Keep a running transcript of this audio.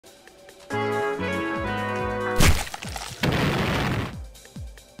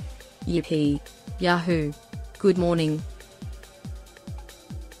Yippee. Yahoo. Good morning.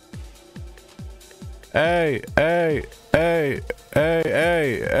 Hey.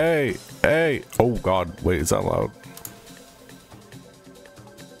 Oh God, wait, is that loud?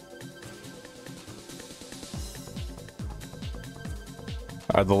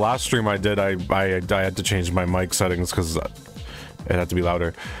 The last stream I did, I had to change my mic settings because it had to be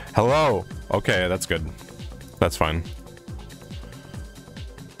louder. Hello. Okay, that's good. That's fine.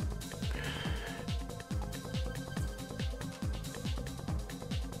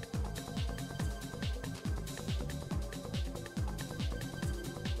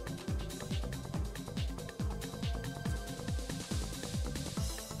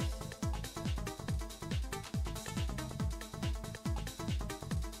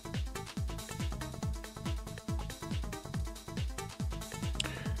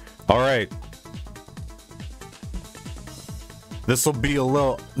 All right. This will be a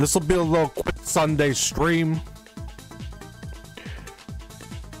little quick Sunday stream.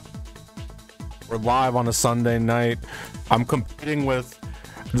 We're live on a Sunday night. I'm competing with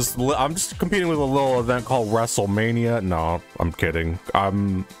I'm just competing with a little event called Wrestlemania. No, I'm kidding.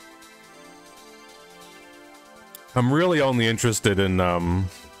 I'm really only interested in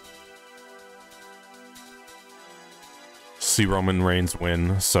see Roman Reigns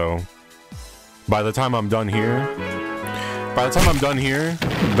win. So by the time I'm done here,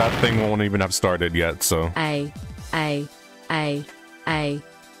 that thing won't even have started yet. So I'm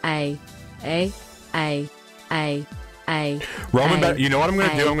Roman, you know what I'm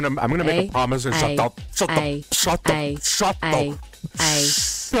gonna do? I'm gonna make a promise and shut up.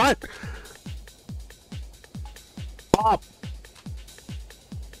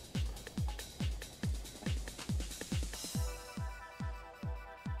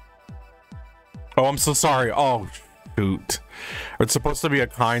 Oh, I'm so sorry. Oh, shoot. It's supposed to be a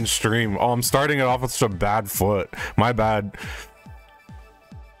kind stream. Oh, I'm starting it off with such a bad foot. My bad.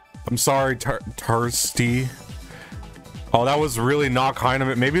 I'm sorry, Thirsty. Oh, that was really not kind of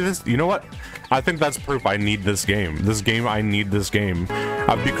it. Maybe this, you know what? I think that's proof I need this game. I need this game.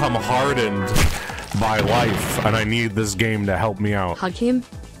 I've become hardened by life, and I need this game to help me out. Huggem?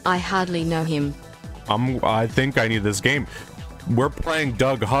 I hardly know him. I think I need this game. We're playing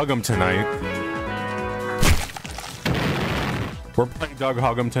Doug Huggem tonight.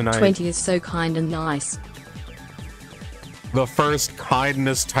 20 is so kind and nice. The first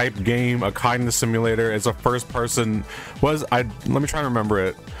kindness type game, a kindness simulator. It's a first person. Let me try to remember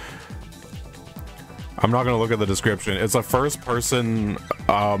it. I'm not gonna look at the description. It's a first person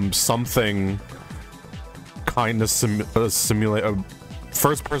something kindness simulator,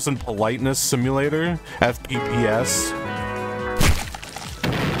 first person politeness simulator, FPPS.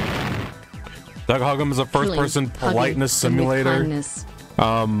 Doug Huggem is a first person politeness simulator. This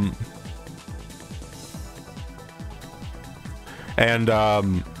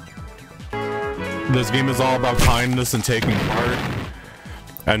game is all about kindness and taking part.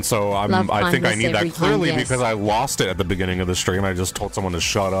 And so I think I need that clearly time, yes. Because I lost it at the beginning of the stream. I just told someone to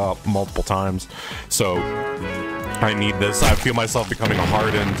shut up multiple times. So I need this. I feel myself becoming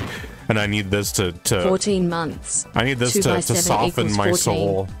hardened, and I need this to 14 months. I need this to soften my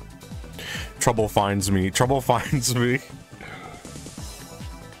soul. Trouble finds me. Trouble finds me.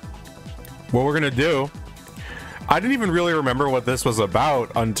 What we're gonna do, I didn't even really remember what this was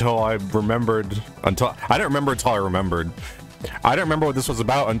about until I remembered. I didn't remember until I remembered. I didn't remember what this was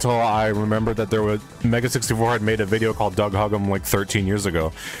about until I remembered that Mega64 had made a video called Doug Huggem like 13 years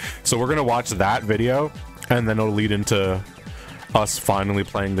ago. So we're gonna watch that video, and then it'll lead into us finally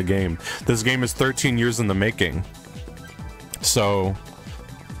playing the game. This game is 13 years in the making. So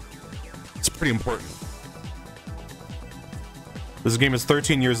it's pretty important. This game is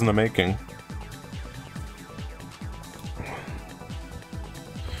 13 years in the making.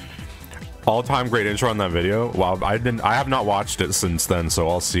 All-time great intro on that video. Wow, I have not watched it since then, so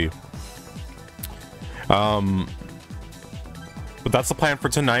I'll see. But that's the plan for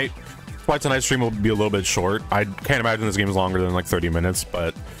tonight. Why tonight's stream will be a little bit short. I can't imagine this game is longer than like 30 minutes,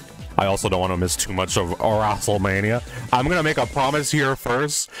 but I also don't want to miss too much of Wrestlemania. I'm gonna make a promise here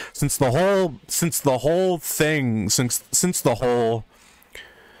first, since the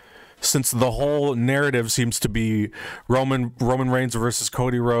whole narrative seems to be Roman Reigns versus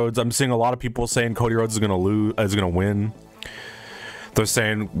Cody Rhodes. I'm seeing a lot of people saying Cody Rhodes is gonna win. They're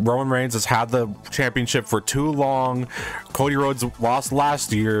saying Roman Reigns has had the championship for too long. Cody Rhodes lost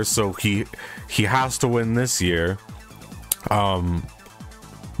last year, so he has to win this year.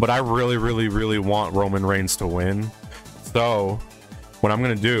 But I really want Roman Reigns to win. So what I'm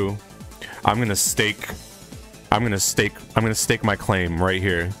gonna do, I'm gonna stake my claim right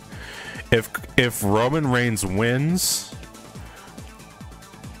here. If Roman Reigns wins,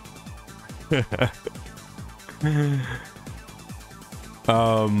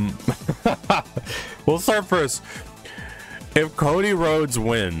 we'll start first. If Cody Rhodes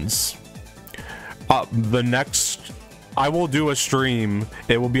wins, the next, I will do a stream.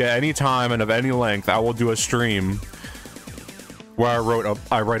 It will be at any time and of any length. I will do a stream where I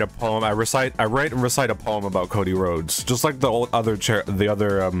write a poem. I write and recite a poem about Cody Rhodes, just like the other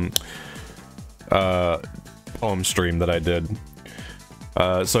poem stream that I did.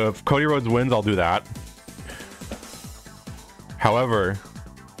 So if Cody Rhodes wins, I'll do that. However,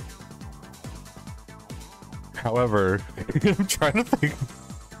 I'm trying to think.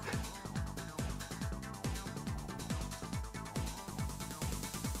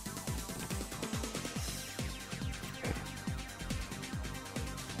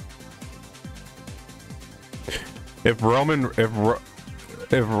 If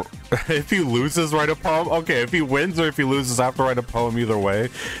he loses, write a poem. Okay, if he wins or if he loses, I have to write a poem either way.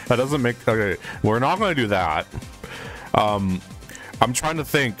 That doesn't make, okay, we're not going to do that. I'm trying to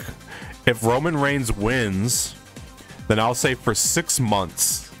think. If Roman Reigns wins, then I'll say for 6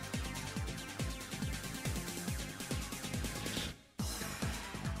 months.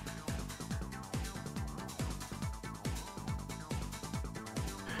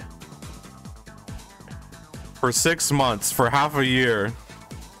 For 6 months, for half a year.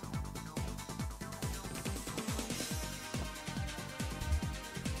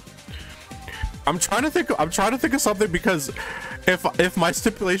 I'm trying to think of something, because if my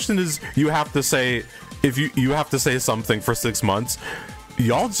stipulation is you have to say, if you have to say something for 6 months,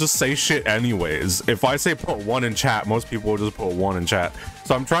 y'all just say shit anyways. If I say put 1 in chat, most people will just put 1 in chat.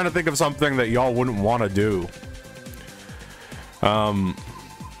 So I'm trying to think of something that y'all wouldn't want to do.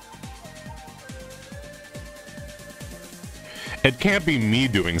 It can't be me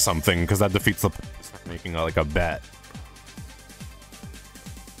doing something, because that defeats the purpose of making like a bet.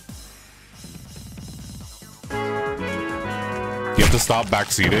 You have to stop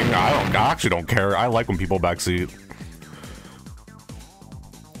backseating. I actually don't care. I like when people backseat.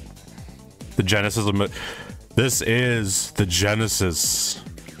 The genesis of this is the genesis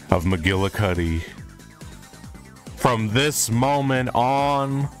of McGillicuddy. From this moment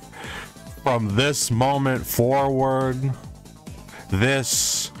on, from this moment forward,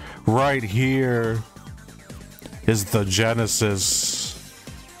 this right here is the genesis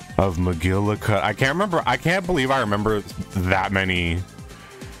of McGillicuddy. I can't believe I remember that many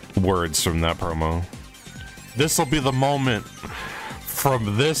words from that promo. This will be the moment.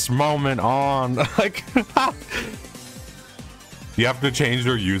 From this moment on. Like, you have to change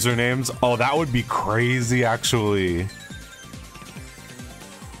their usernames. Oh, that would be crazy, actually.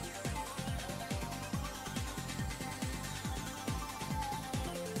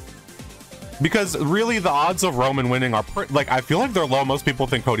 Because really, the odds of Roman winning are like, I feel like they're low. Most people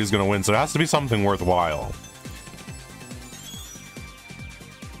think Cody's gonna win, so it has to be something worthwhile.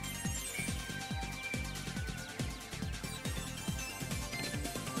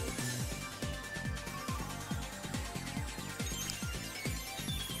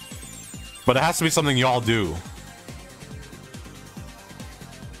 But it has to be something y'all do.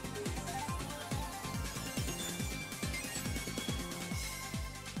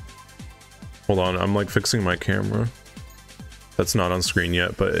 Hold on, I'm like fixing my camera. That's not on screen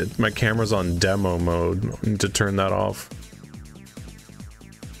yet, but my camera's on demo mode. I need to turn that off.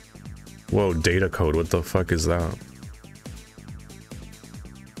 Whoa, data code, what the fuck is that?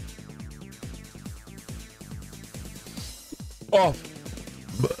 Oh!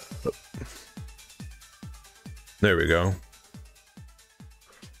 There we go.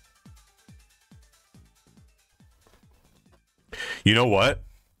 You know what?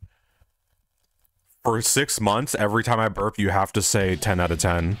 For 6 months, every time I burp, you have to say 10 out of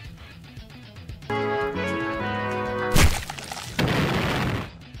 10.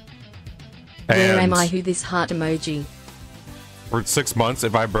 Where am I? Who this heart emoji? For 6 months,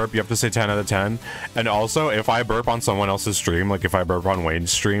 if I burp, you have to say 10 out of 10. And also, if I burp on someone else's stream, like if I burp on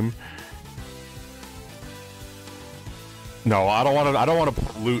Wayne's stream, no, I don't want to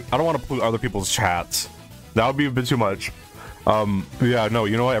pollute other people's chats. That would be a bit too much. Yeah, no,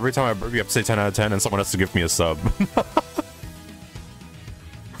 you know what? Every time I burp, you have to say 10 out of 10, and someone has to give me a sub.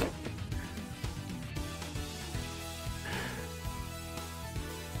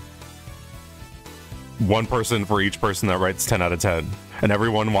 One person for each person that writes 10 out of 10, and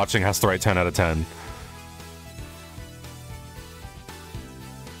everyone watching has to write 10 out of 10.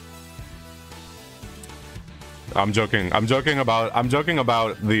 I'm joking. I'm joking about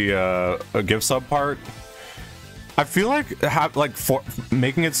the gift sub part. I feel like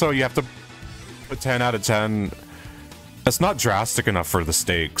making it so you have to put 10 out of 10. It's not drastic enough for the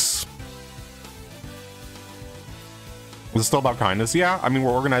stakes. Is it still about kindness? Yeah, I mean,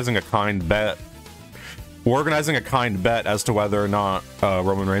 we're organizing a kind bet. We're organizing a kind bet as to whether or not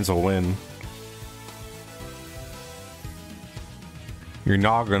Roman Reigns will win. You're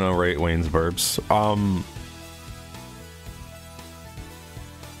not gonna rate Wayne's burps.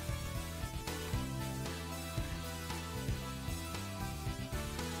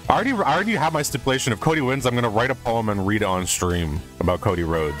 I already have my stipulation. If Cody wins, I'm gonna write a poem and read it on stream about Cody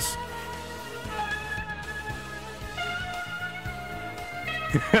Rhodes.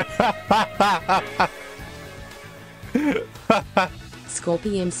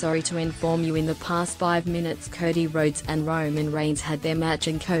 Scorpion, sorry to inform you, in the past 5 minutes Cody Rhodes and Roman Reigns had their match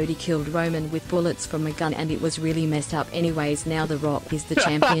and Cody killed Roman with bullets from a gun and it was really messed up. Anyways, now The Rock is the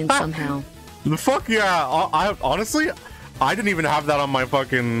champion somehow. The fuck yeah. I honestly, I didn't even have that on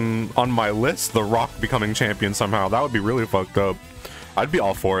my list, The Rock becoming champion somehow. That would be really fucked up. I'd be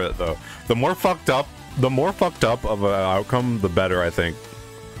all for it though. The more fucked up of an outcome, the better, I think.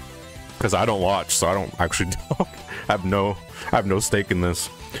 Because I don't watch, so I don't actually I have no stake in this.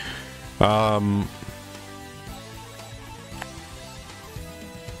 Oh,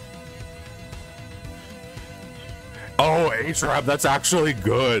 A-Trap, that's actually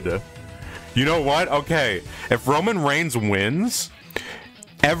good. You know what? Okay, if Roman Reigns wins,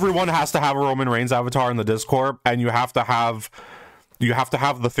 everyone has to have a Roman Reigns avatar in the Discord, and you have to have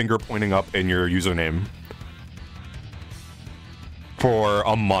the finger pointing up in your username for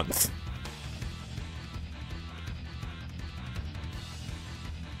a month.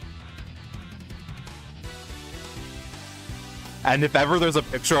 And if ever there's a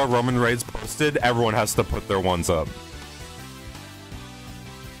picture of Roman Reigns posted, everyone has to put their ones up.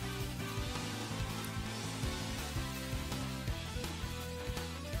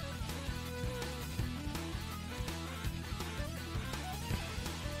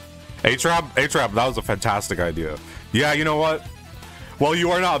 A-Trap, that was a fantastic idea. Yeah, you know what? Well, you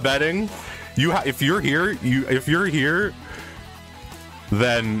are not betting. If you're here,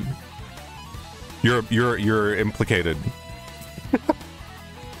 then you're implicated.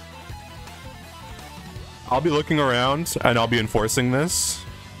 I'll be looking around and I'll be enforcing this.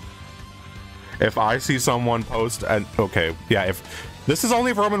 If I see someone post and okay, yeah, if this is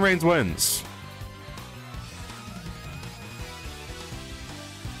only if Roman Reigns wins.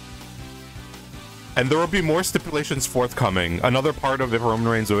 And there will be more stipulations forthcoming. Another part of if Roman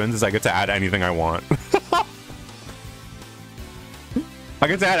Reigns wins is I get to add anything I want. I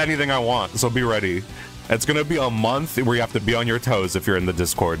get to add anything I want, so be ready. It's gonna be a month where you have to be on your toes if you're in the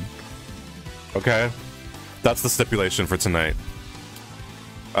Discord. Okay? That's the stipulation for tonight.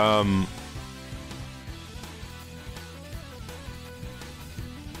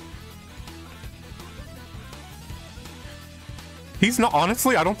 He's not,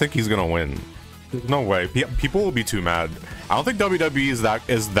 honestly, I don't think he's gonna win. There's no way. People will be too mad. I don't think WWE is that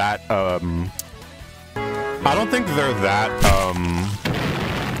I don't think they're that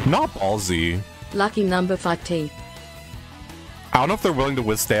not ballsy. Lucky number 5 teeth. I don't know if they're willing to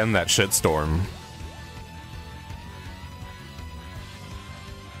withstand that shitstorm.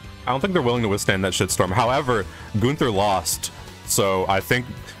 I don't think they're willing to withstand that shitstorm. However, Gunther lost, so I think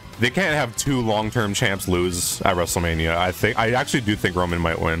they can't have two long-term champs lose at WrestleMania. I actually do think Roman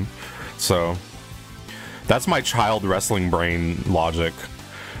might win. So that's my child wrestling brain logic.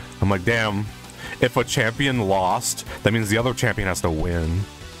 I'm like, damn, if a champion lost, that means the other champion has to win.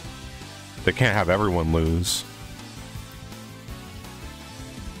 They can't have everyone lose.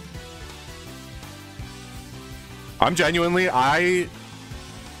 I'm genuinely, I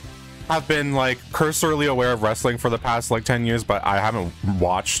have been like cursorily aware of wrestling for the past like 10 years, but I haven't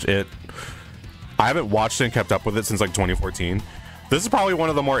watched it. I haven't watched it and kept up with it since like 2014. This is probably one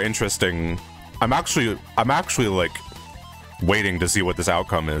of the more interesting. I'm actually like waiting to see what this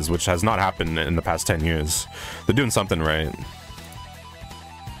outcome is, which has not happened in the past 10 years. They're doing something right.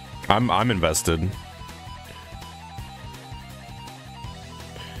 I'm invested.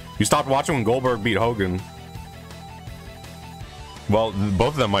 You stopped watching when Goldberg beat Hogan. Well,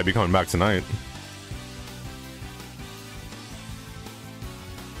 both of them might be coming back tonight.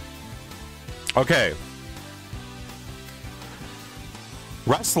 Okay.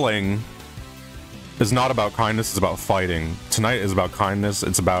 Wrestling is not about kindness, it's about fighting. Tonight is about kindness,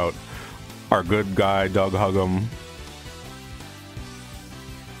 it's about our good guy, Doug Huggem.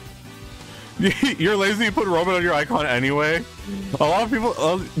 You're lazy, you put Roman on your icon anyway. A lot of people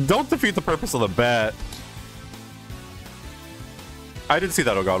don't defeat the purpose of the bet. I did see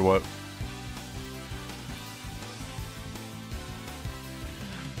that, oh god, what?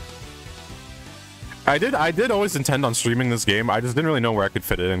 I did always intend on streaming this game. I just didn't really know where I could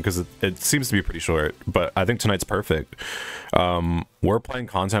fit it in because it seems to be pretty short. But I think tonight's perfect. We're playing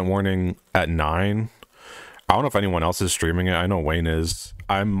Content Warning at 9. I don't know if anyone else is streaming it. I know Wayne is.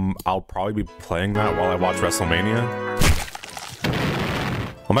 I'll probably be playing that while I watch Wrestlemania.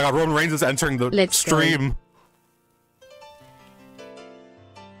 Oh my god, Roman Reigns is entering the stream.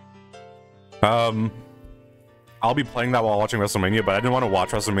 I'll be playing that while watching WrestleMania, but I didn't want to watch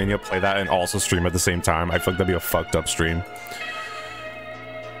WrestleMania, play that, and also stream at the same time. I feel like that'd be a fucked up stream.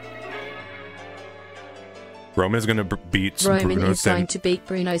 Roman is gonna beat Roman is going to beat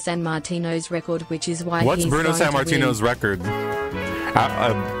Bruno Sammartino's record, which is why what's Bruno Sammartino's record?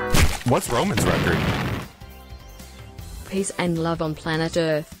 What's Roman's record? Peace and love on planet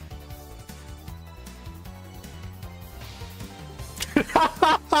Earth.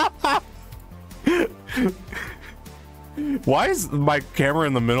 Why is my camera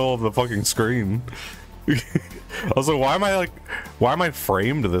in the middle of the fucking screen? Also, why am I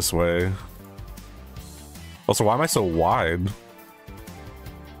framed this way? Also, why am I so wide?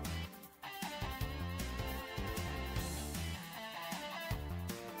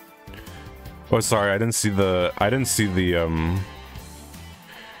 Oh, sorry, I didn't see the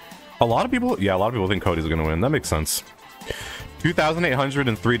a lot of people think Cody's gonna win. That makes sense.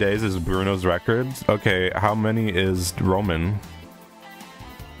 2,803 days is Bruno's record. Okay, how many is Roman?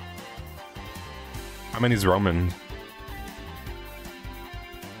 How many is Roman?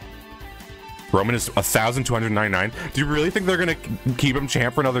 Roman is 1,299. Do you really think they're gonna keep him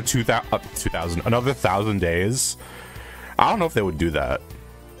champ for another 1,000 days? I don't know if they would do that.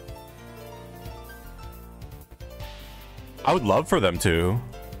 I would love for them to,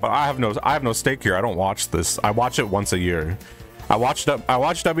 but I have no stake here. I don't watch this. I watch it once a year. I watch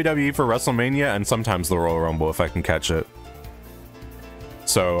WWE for WrestleMania and sometimes the Royal Rumble if I can catch it.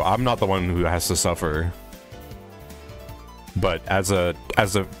 So I'm not the one who has to suffer. But as a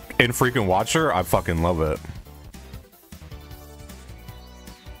infrequent watcher, I fucking love it.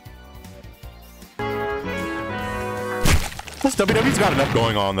 Plus, WWE's got enough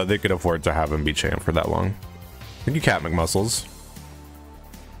going on that they could afford to have him be champ for that long. Thank you, Cat McMuscles.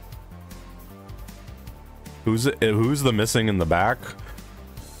 Who's the missing in the back?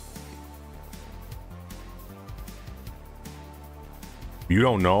 You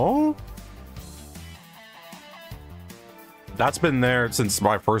don't know? That's been there since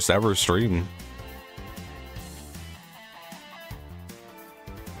my first ever stream.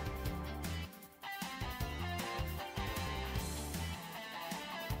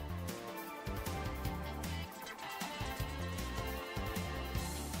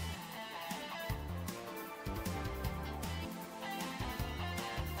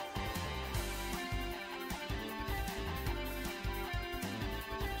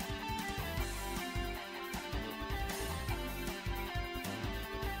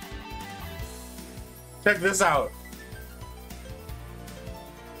 Check this out.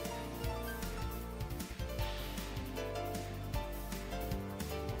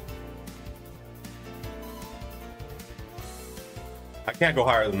 I can't go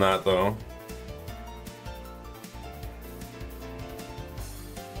higher than that though.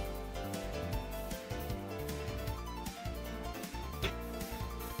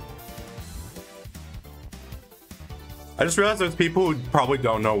 I just realized there's people who probably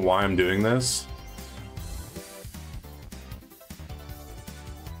don't know why I'm doing this.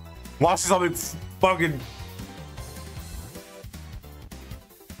 Watch something fucking.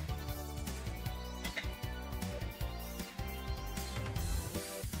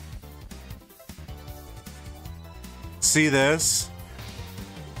 See this?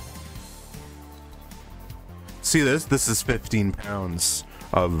 See this? This is 15 pounds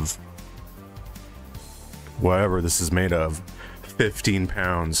of whatever this is made of. 15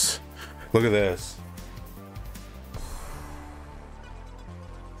 pounds. Look at this.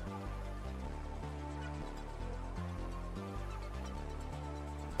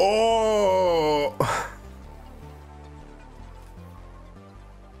 Oh,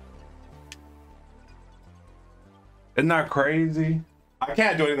 isn't that crazy? I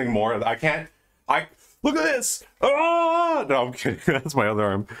can't do anything more. I look at this. Oh no, I'm kidding. That's my other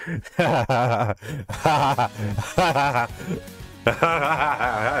arm.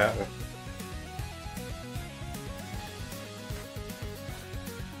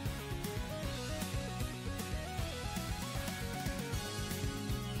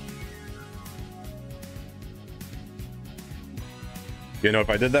 You know,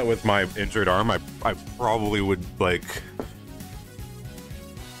 if I did that with my injured arm, I probably would, like...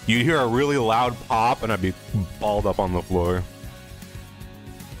 You'd hear a really loud pop and I'd be balled up on the floor.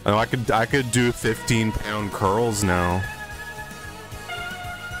 Oh, I could do 15-pound curls now.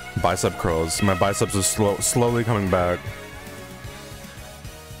 Bicep curls. My biceps are slowly coming back.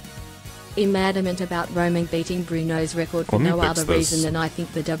 I'm adamant about Roman beating Bruno's record for no other reason than I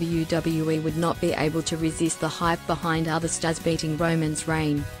think the WWE would not be able to resist the hype behind other stars beating Roman's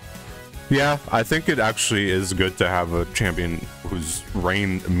reign. Yeah, I think it actually is good to have a champion whose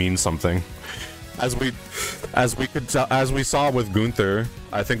reign means something. As we saw with Gunther,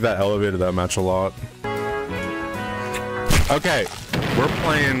 I think that elevated that match a lot. Okay, we're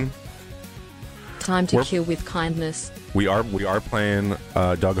playing. Time to kill with kindness. We are playing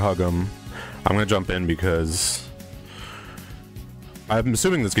Doug Huggem. I'm gonna jump in because I'm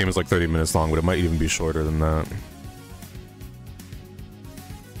assuming this game is like 30 minutes long, but it might even be shorter than that.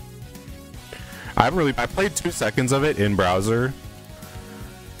 I played 2 seconds of it in browser.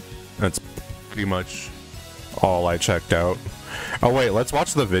 That's pretty much all I checked out. Oh wait, let's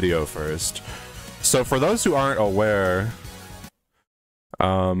watch the video first. So for those who aren't aware,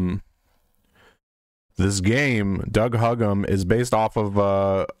 this game, Doug Huggem, is based off of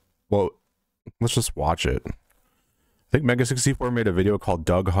well, let's just watch it. I think Mega64 made a video called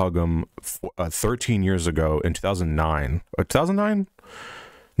Doug Huggem 13 years ago in 2009. 2009?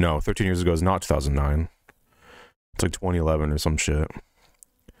 No, 13 years ago is not 2009. It's like 2011 or some shit.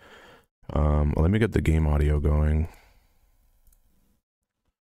 Let me get the game audio going.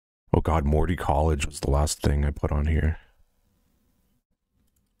 Oh god, Morty College was the last thing I put on here.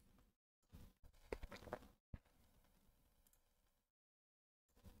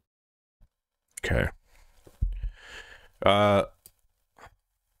 Okay.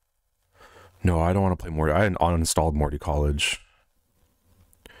 No, I don't want to play Morty. I uninstalled Morty College.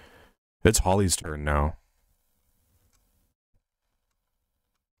 It's Holly's turn now.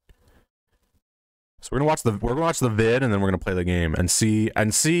 So we're gonna watch the vid and then we're gonna play the game and see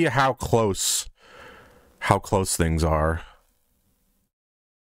how close things are.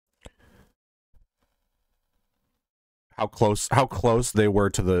 How close they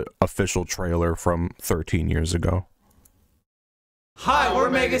were to the official trailer from 13 years ago. Hi, we're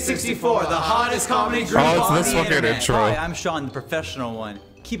Mega64, the hottest comedy group on the internet. Intro. Hi, I'm Sean, the professional one.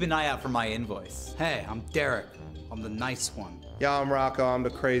 Keep an eye out for my invoice. Hey, I'm Derek. I'm the nice one. Yeah, I'm Rocco. I'm the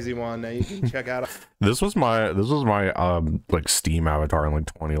crazy one. Now you can check out. This was my like Steam avatar in like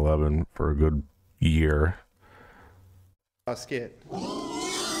 2011 for a good year. Skit.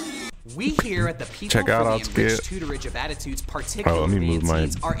 We here at the People Check out for the Skit. Enriched Tutorage of Attitudes, particularly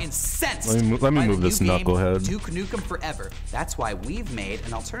are incensed. Let me move this knucklehead. Duke Nukem Forever. That's why we've made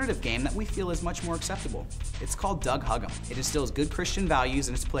an alternative game that we feel is much more acceptable. It's called Doug Huggem. It instills good Christian values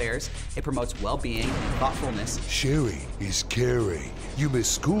in its players. It promotes well-being and thoughtfulness. Sharing is caring. You miss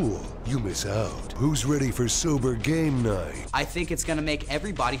school, you miss out. Who's ready for sober game night? I think it's going to make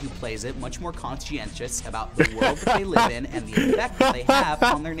everybody who plays it much more conscientious about the world that they live in and the effect that they have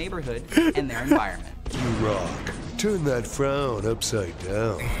on their neighborhood and their environment. You rock. Turn that frown upside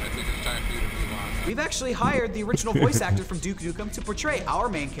down. We've actually hired the original voice actor from Duke Nukem to portray our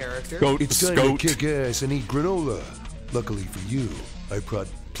main character. It's time to kick ass and eat granola. Luckily for you, I brought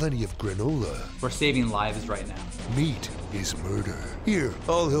plenty of granola. We're saving lives right now. Meat is murder. Here,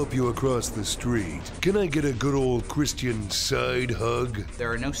 I'll help you across the street. Can I get a good old Christian side hug?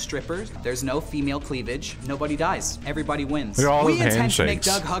 There are no strippers, there's no female cleavage, nobody dies, everybody wins. We intend to make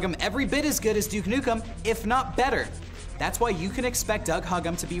Doug Huggem every bit as good as Duke Nukem, if not better. That's why you can expect Doug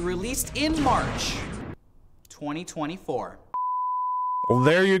Huggem to be released in March 2024. Well,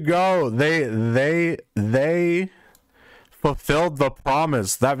 there you go. They fulfilled the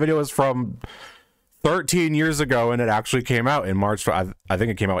promise. That video is from 13 years ago and it actually came out in March. I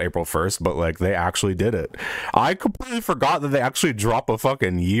think it came out April 1st, but like they actually did it. I completely forgot that they actually drop a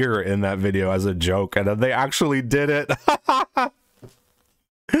fucking year in that video as a joke and then they actually did it.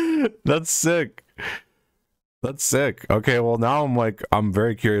 That's sick. That's sick. Okay, well now I'm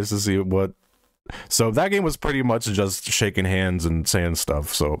very curious to see what. So that game was pretty much just shaking hands and saying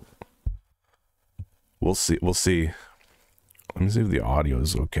stuff, so we'll see. Let me see if the audio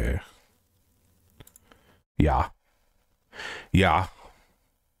is okay. Yeah. Yeah.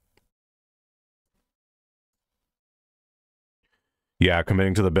 Yeah,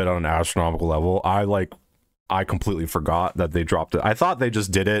 committing to the bit on an astronomical level. I completely forgot that they dropped it. I thought they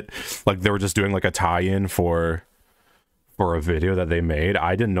just did it like they were just doing like a tie-in for a video that they made.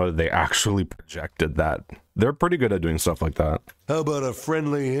 I didn't know that they actually projected that. They're pretty good at doing stuff like that. How about a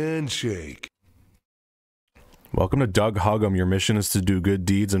friendly handshake? Welcome to Doug Huggem. Your mission is to do good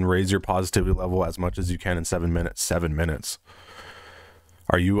deeds and raise your positivity level as much as you can in 7 minutes. 7 minutes.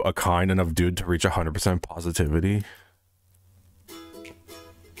 Are you a kind enough dude to reach 100% positivity?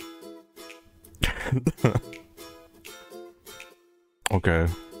 Okay.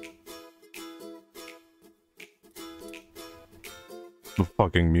 The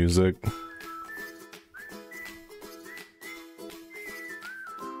fucking music.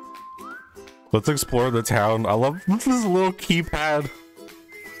 Let's explore the town. I love this little keypad.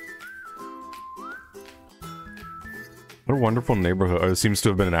 What a wonderful neighborhood. Oh, it seems to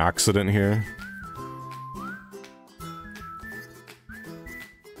have been an accident here.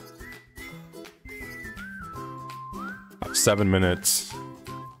 About 7 minutes.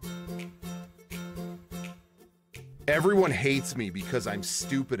 Everyone hates me because I'm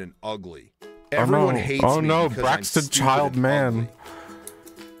stupid and ugly. Everyone hates me. Oh no, because Braxton I'm Child Man.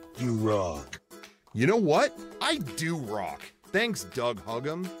 Ugly. You rock. You know what? I do rock. Thanks, Doug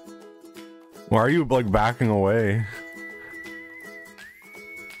Huggem. Why are you like backing away?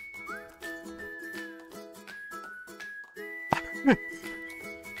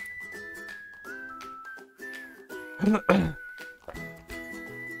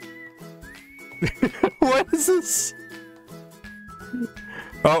 What is this?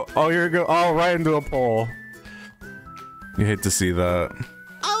 Oh, you're go. Oh, right into a pole. You hate to see that.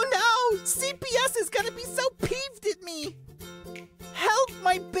 Oh no! CPS is gonna be so peeved at me! Help!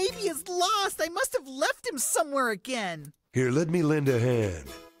 My baby is lost! I must have left him somewhere again! Here, let me lend a hand.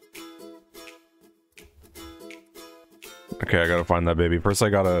 Okay, I gotta find that baby. First, I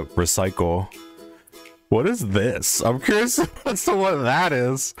gotta recycle. What is this? I'm curious as to what that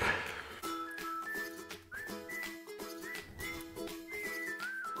is.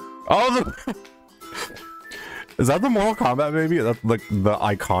 Oh, is that the Mortal Kombat baby? That's like the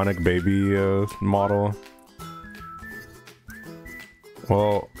iconic baby model.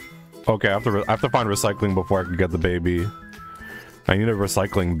 Well, okay, I have to find recycling before I can get the baby. I need a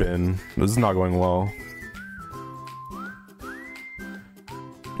recycling bin. This is not going well.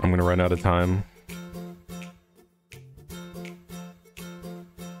 I'm gonna run out of time.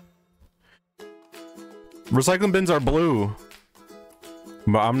 Recycling bins are blue.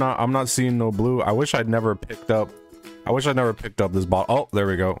 But I'm not seeing no blue. I wish I'd never picked up this bottle. Oh, there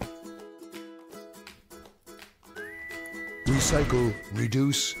we go. Recycle,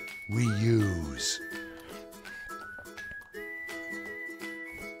 reduce, reuse.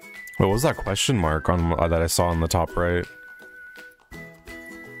 What was that question mark on that I saw on the top right?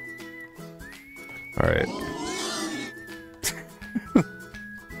 All right.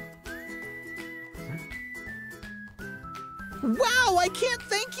 Wow, I can't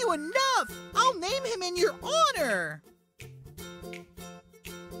thank you enough! I'll name him in your honor!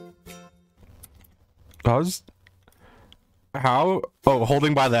 How? Oh,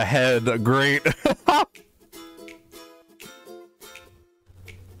 holding by the head. Great.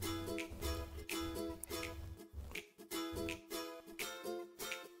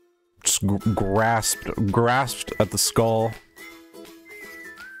 Just grasped at the skull.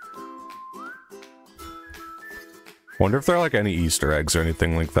 Wonder if there are like any Easter eggs or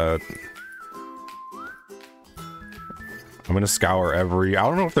anything like that. I'm gonna scour I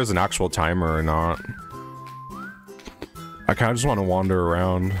don't know if there's an actual timer or not. I kinda just want to wander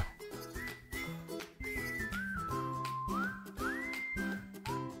around.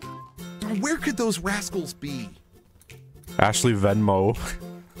 Where could those rascals be? Ashley Venmo.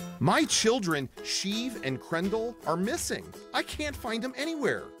 My children, Sheev and Krendel, are missing. I can't find them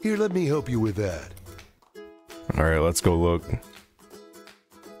anywhere. Here, let me help you with that. Alright, let's go look.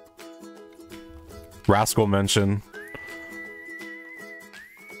 Rascal mention.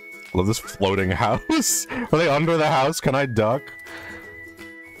 Love this floating house. Are they under the house? Can I duck?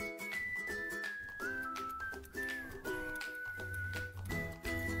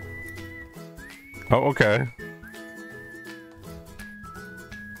 Oh, okay.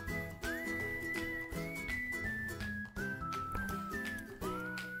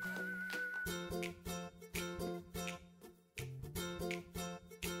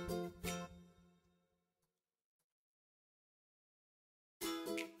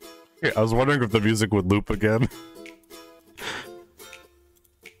 I was wondering if the music would loop again.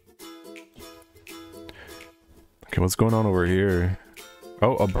 Okay, what's going on over here?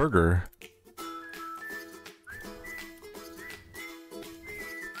 Oh, a burger.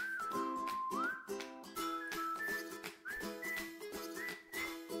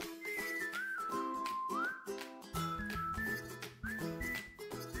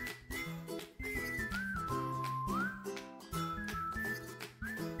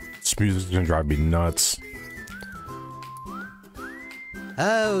 This music's gonna drive me nuts.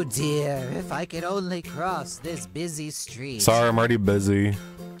 Oh dear, if I could only cross this busy street. Sorry, I'm already busy.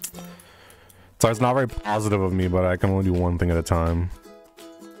 Sorry, it's not very positive of me, but I can only do one thing at a time.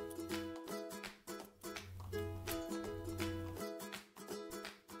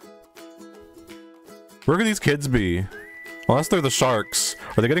 Where could these kids be? Unless they're the sharks.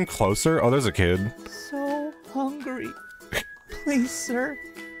 Are they getting closer? Oh, there's a kid. So hungry. Please, sir,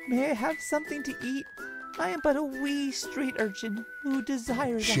 may I have something to eat? I am but a wee street urchin who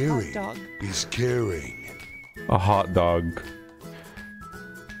desires a hot dog. Is caring. A hot dog.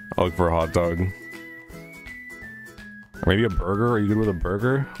 I'll look for a hot dog. Or maybe a burger? Are you good with a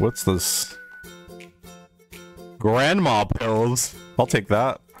burger? What's this? Grandma pills. I'll take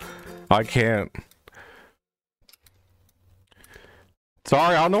that. I can't.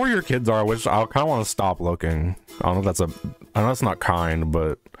 Sorry, I don't know where your kids are. I kind of want to stop looking. I don't know if that's I know that's not kind,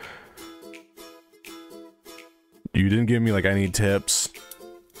 but you didn't give me like any tips.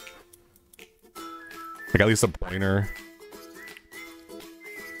 Like at least a pointer.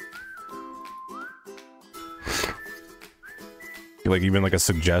 Like even like a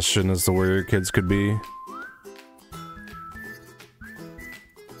suggestion as to where your kids could be.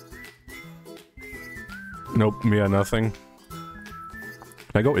 Nope, yeah, nothing.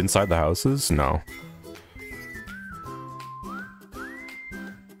 Can I go inside the houses? No.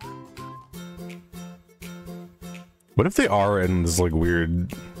 What if they are in this like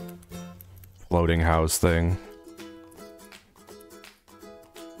weird floating house thing?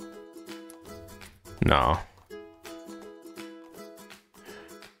 No.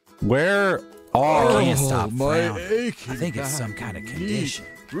 Where are... I can't stop my frowning. aching I think it's back, some kind of knee, condition.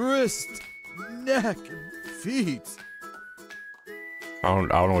 Wrist, neck, and feet. I don't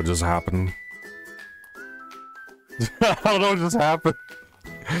know what just happened. I don't know what just happened.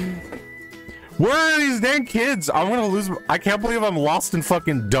 Where are these dang kids? I'm gonna lose. I can't believe I'm lost in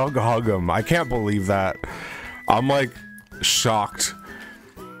fucking Doug Huggem. I can't believe that. I'm like shocked.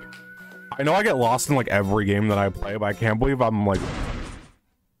 I know I get lost in like every game that I play, but I can't believe I'm like.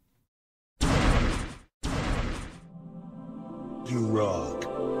 You rock.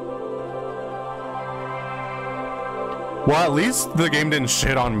 Well, at least the game didn't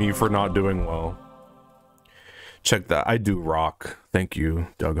shit on me for not doing well. Check that. I do rock. Thank you,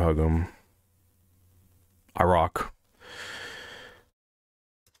 Doug Huggem. I rock.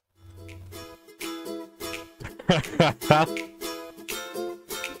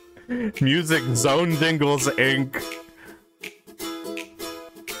 Music Zone Dingles Inc.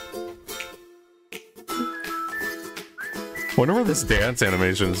 Wonder where this dance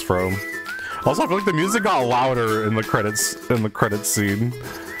animation is from. Also, I feel like the music got louder in the credits scene.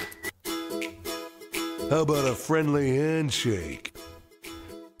 How about a friendly handshake?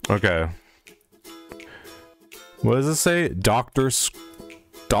 Okay. What does it say? Dr.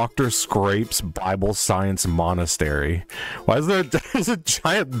 Scrape's Bible Science Monastery. Why is there's a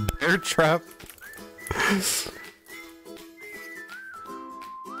giant bear trap?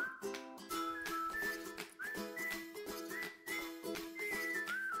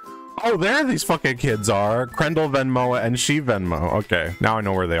 Oh, there these fucking kids are. Krendel Venmo and She Venmo. Okay, now I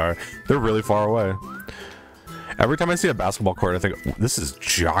know where they are. They're really far away. Every time I see a basketball court, I think, this is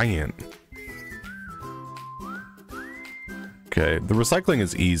giant. Okay, the recycling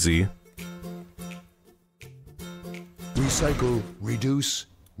is easy. Recycle, reduce,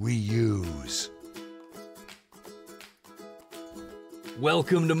 reuse.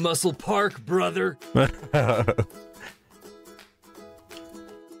 Welcome to Muscle Park, brother.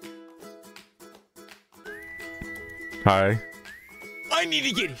 Hi. I need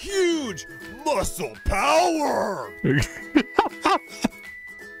to get huge muscle power.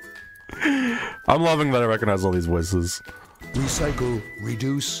 I'm loving that I recognize all these voices. Recycle,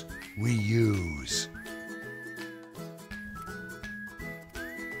 reduce, reuse.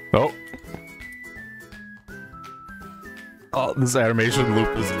 Oh. Oh, this animation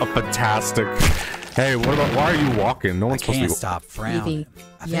loop is a fantastic. Hey, what about, why are you walking? No one's supposed to be. Can't stop frowning.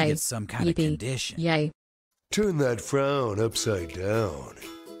 I think it's some kind of condition. Yay. Turn that frown upside down.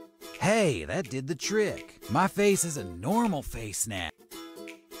 Hey, that did the trick. My face is a normal face now.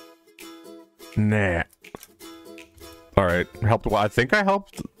 Nah. Alright, helped. Well, I think I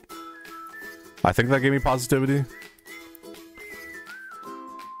helped. I think that gave me positivity.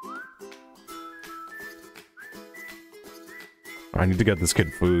 I need to get this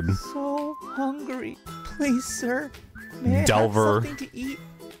kid food. So hungry. Please, sir, may Delver. I have something to eat?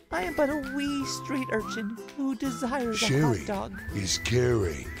 I am but a wee street urchin who desires a Sharing hot dog. is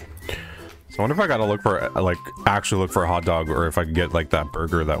caring. So I wonder if I gotta look for, like, actually look for a hot dog, or if I can get, like, that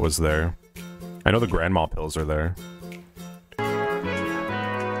burger that was there. I know the grandma pills are there.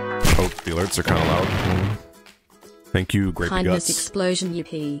 Oh, the alerts are kind of loud. Thank you, Grape Kindness Guts. explosion,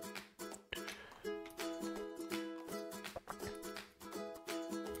 yippee.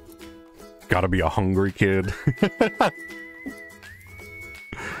 Gotta be a hungry kid.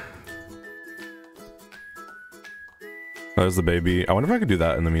 There's the baby. I wonder if I could do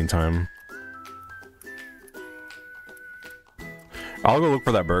that in the meantime. I'll go look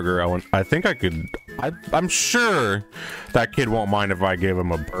for that burger. I think I could. I'm sure that kid won't mind if I gave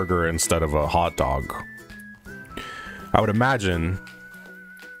him a burger instead of a hot dog. I would imagine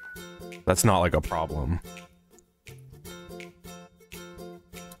that's not like a problem.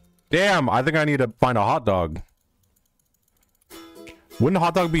 Damn, I think I need to find a hot dog. Wouldn't a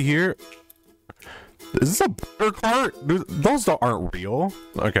hot dog be here? Is this a burger cart? Dude, those aren't real.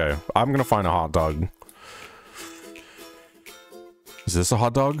 Okay, I'm gonna find a hot dog. Is this a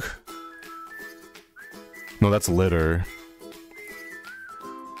hot dog? No, that's litter.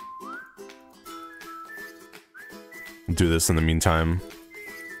 Do this in the meantime.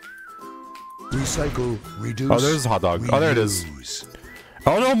 Recycle, reduce. Oh, there's a hot dog. Reuse. Oh, there it is.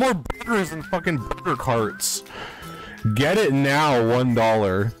 Oh no, more burgers and fucking burger carts. Get it now,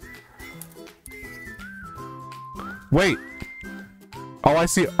 $1. Wait. Oh, I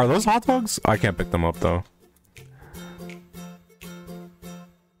see. Are those hot dogs? I can't pick them up though.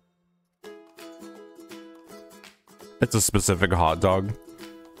 It's a specific hot dog.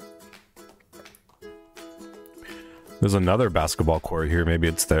 There's another basketball court here. Maybe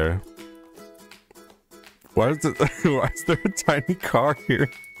it's there. Why is there a tiny car here?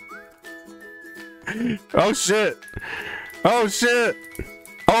 Oh shit! Oh shit!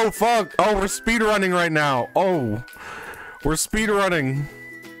 Oh fuck! Oh, we're speed running right now. Oh, we're speed running.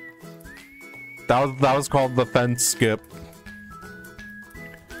 That was called the fence skip.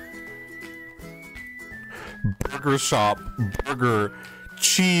 Burger shop, burger,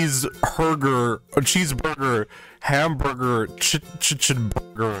 cheeseburger, hamburger,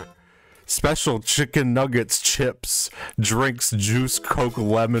 burger, special chicken nuggets, chips, drinks, juice, Coke,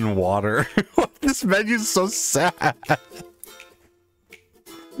 lemon, water. This menu's so sad.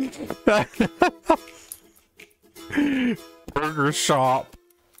 Burger shop.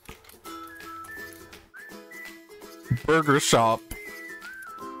 Burger shop.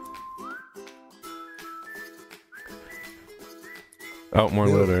 Oh, more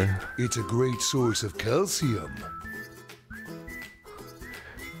litter. It's a great source of calcium.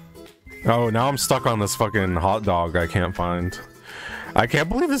 Oh, now I'm stuck on this fucking hot dog I can't find. I can't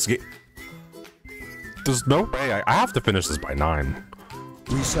believe this game. There's no way. I have to finish this by 9.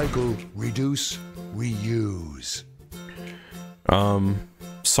 Recycle, reduce, reuse.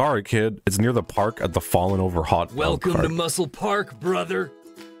 Sorry, kid. It's near the park at the fallen over hot dog Welcome cart. to Muscle Park, brother.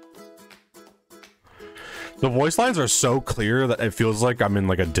 The voice lines are so clear that it feels like I'm in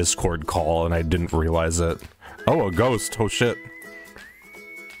like a Discord call and I didn't realize it. Oh, a ghost. Oh shit.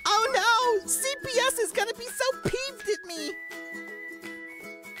 Oh no! CPS is gonna be so peeved at me!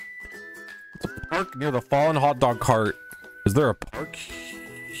 It's a park near the fallen hot dog cart. Is there a park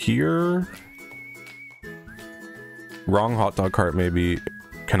here? Wrong hot dog cart, maybe.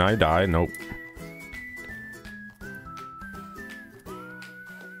 Can I die? Nope.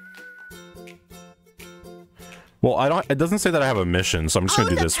 Well, it doesn't say that I have a mission, so I'm just gonna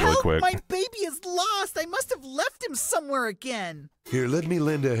do this really quick. My baby is lost! I must have left him somewhere again! Here, let me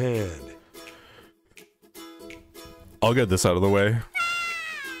lend a hand. I'll get this out of the way.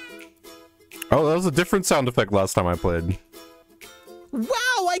 Oh, that was a different sound effect last time I played. Wow,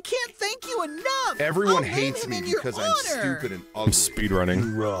 I can't thank you enough! Everyone hates me because I'm stupid and ugly. I'm speedrunning.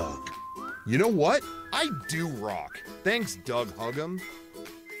 You rock. You know what? I do rock. Thanks, Doug Huggem.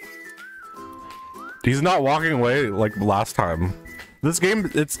 He's not walking away like last time. This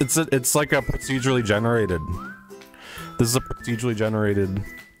game, it's like a procedurally generated. This is a procedurally generated.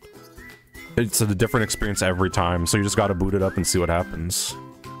 It's a different experience every time, so you just gotta boot it up and see what happens.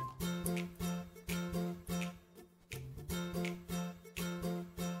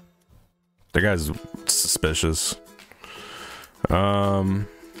 The guy's suspicious.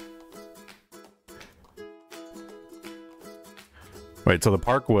 Wait, so the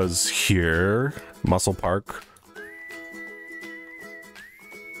park was here. Muscle Park.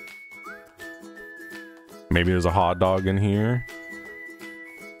 Maybe there's a hot dog in here.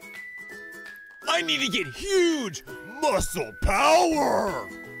 I need to get huge muscle power!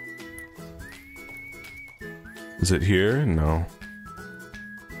 Is it here? No.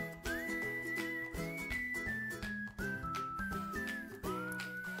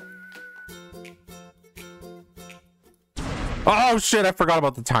 Oh shit, I forgot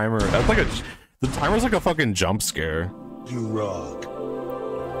about the timer. That's like the timer's like a fucking jump scare. You rock.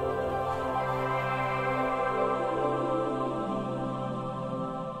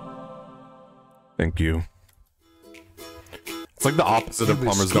 Thank you. It's like the opposite of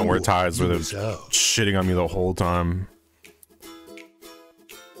plumbers don't wear ties, where they're shitting on me the whole time.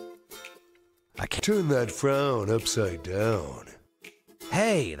 I can't turn that frown upside down.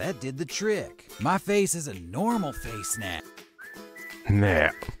 Hey, that did the trick. My face is a normal face now. Nah.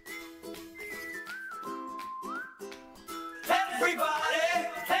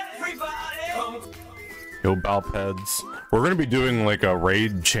 Yo, Balpeds. We're gonna be doing like a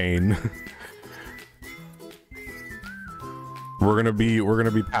raid chain. We're gonna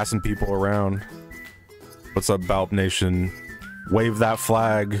be passing people around. What's up, Balp Nation? Wave that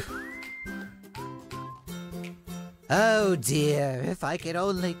flag. Oh dear, if I could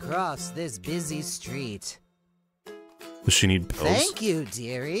only cross this busy street. Does she need pills? Thank you,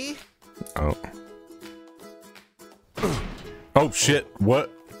 dearie. Oh. Oh shit, what?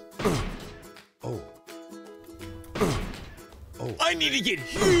 Oh. I need to get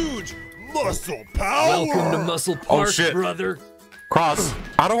huge muscle power. Welcome to Muscle Park, shit. brother. Cross.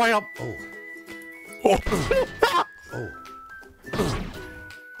 How do I up? Oh. Oh. Oh.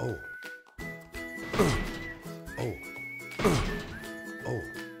 Oh. Oh. Oh.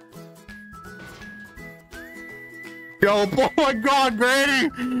 Yo, oh my god,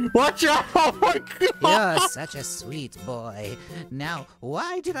 Grady! Watch out! Oh my god! You're such a sweet boy. Now,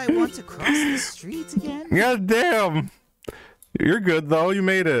 why did I want to cross the street again? God damn! You're good though, you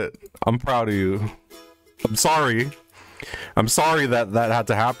made it. I'm proud of you. I'm sorry. I'm sorry that had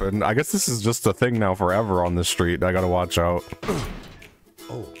to happen. I guess this is just a thing now forever on this street. I gotta watch out.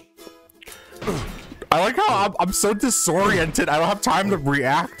 Oh. I like how I'm so disoriented. I don't have time to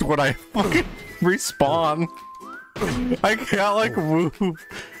react when I fucking respawn. I can't like move.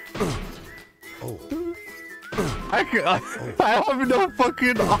 Oh. I have no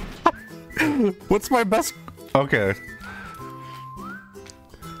fucking. What's my best? Okay.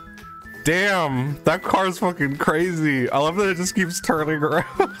 Damn, that car's fucking crazy. I love that it just keeps turning around.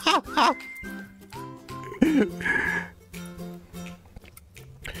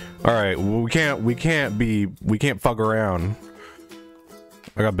 All right, well, we can't fuck around.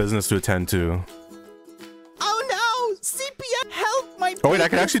 I got business to attend to. Oh no! CPS, help! My Oh wait, I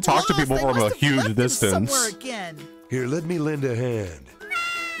can baby's actually talk to lost. people I from must a have huge left him distance. somewhere again. Here, let me lend a hand.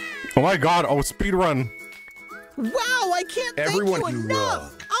 Oh my god! Oh, speed run. Wow, I can't Everyone thank you you enough.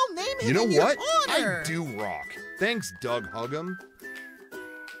 rock. I'll name him You know in your what? honor. I do rock. Thanks, Doug Huggem.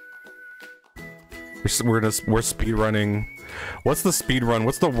 We're speed running. What's the speed run?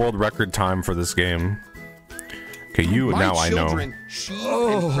 What's the world record time for this game? Okay, you now I know. She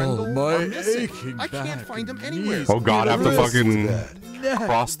and Brendel my are missing. aching I can't back find them and anywhere. knees. Oh god, I have to Wrist fucking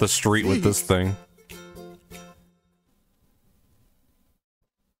cross the street with this thing.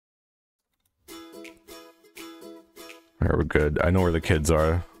 Alright, we're good. I know where the kids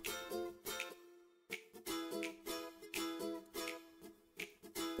are.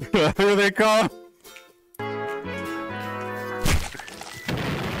 Here they come!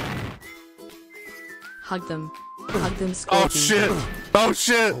 Hug them. Hug them, Oh Scorpion. shit! Oh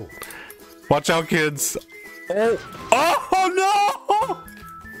shit! Watch out, kids! Oh! Oh no!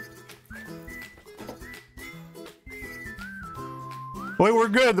 Wait, we're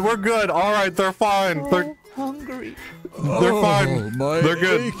good. We're good. All right, they're fine. They're hungry. They're fine. My They're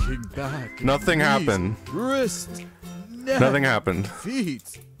good. aching back, Nothing knees, happened. Wrist, neck, Nothing happened.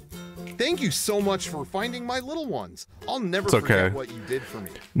 feet. Thank you so much for finding my little ones. I'll never It's forget okay. what you did for me.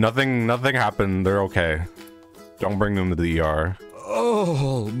 Nothing happened. They're okay. Don't bring them to the ER.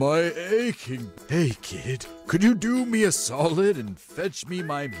 Oh, my aching. Hey, kid, could you do me a solid and fetch me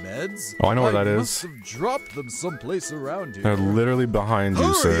my meds? Oh, I know where that I is. must have dropped them someplace around here. They're literally behind you,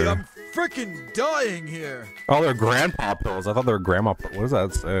 Hurry, sir. I'm freaking dying here. Oh, they're grandpa pills. I thought they were grandma pills. What does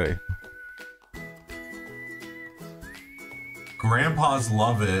that say? Grandpas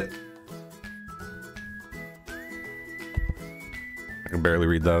love it. I can barely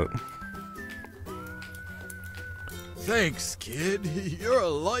read that. Thanks, kid. You're a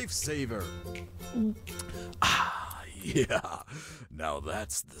lifesaver. Ah, yeah. Now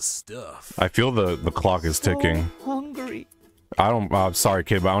that's the stuff. I feel the clock is ticking. Hungry. I'm sorry,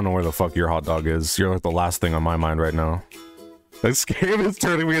 kid, but I don't know where the fuck your hot dog is. You're like the last thing on my mind right now. This game is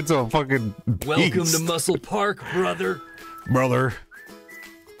turning me into a fucking beast. Welcome to Muscle Park, brother. Brother.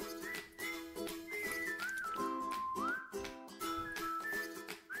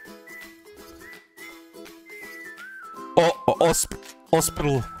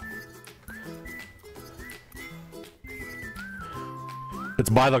 Hospital. It's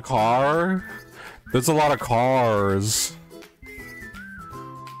by the car. There's a lot of cars.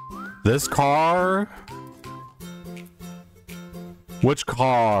 This car? Which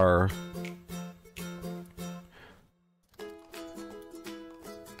car?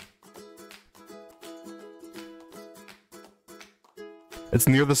 It's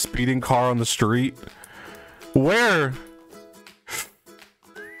near the speeding car on the street. Where?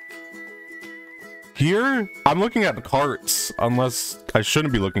 Here? I'm looking at the carts, unless I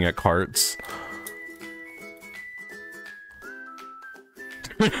shouldn't be looking at carts.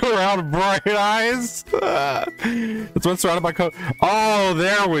 Around bright eyes. It's when surrounded by coat. Oh,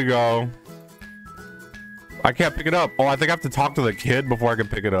 there we go. I can't pick it up. Oh, I think I have to talk to the kid before I can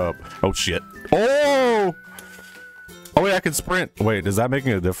pick it up. Oh shit. Oh! Oh wait, I can sprint. Wait, is that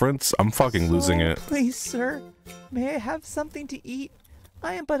making a difference? I'm fucking losing it. Please, sir, may I have something to eat?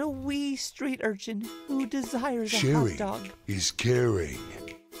 I am but a wee street urchin who desires a hot dog. Is caring.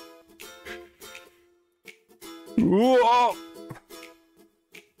 Whoa!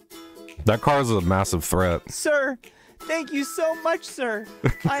 That car is a massive threat. Sir, thank you so much, sir.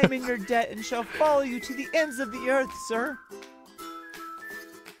 I am in your debt and shall follow you to the ends of the earth, sir.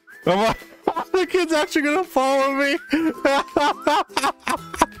 Oh my, the kid's actually gonna follow me.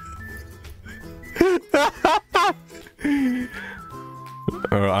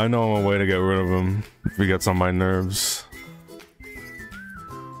 I know a way to get rid of him if he gets on my nerves.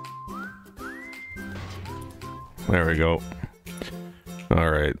 There we go. All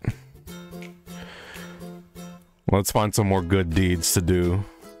right. Let's find some more good deeds to do.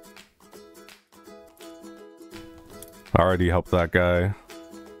 I already helped that guy.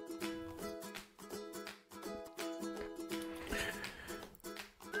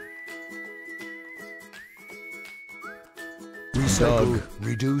 Recycle,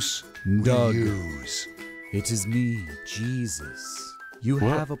 reduce, reuse. It is me, Jesus. You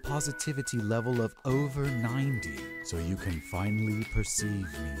have a positivity level of over 90, so you can finally perceive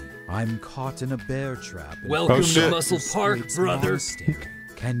me. I'm caught in a bear trap. Welcome to Muscle Park, brother.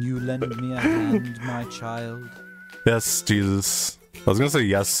 Can you lend me a hand, my child? Yes, Jesus. I was gonna say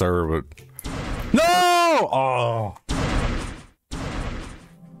yes, sir, but no! Oh.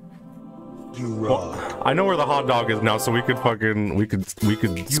 You rock. Well, I know where the hot dog is now, so we could fucking we could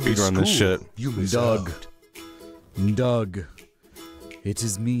speed run this shit. Doug. It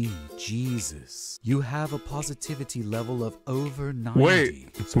is me, Jesus. You have a positivity level of over 90.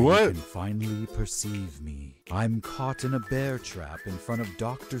 Wait, so what? You can finally perceive me. I'm caught in a bear trap in front of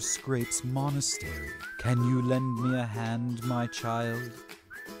Dr. Scrape's monastery. Can you lend me a hand, my child?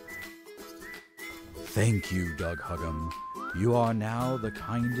 Thank you, Doug Huggem. You are now the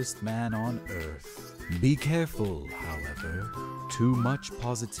kindest man on earth. Be careful, however. Too much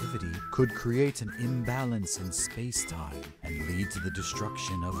positivity could create an imbalance in space-time and lead to the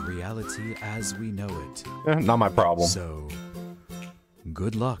destruction of reality as we know it. Not my problem. So,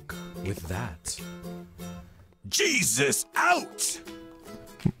 good luck with that. Jesus, out!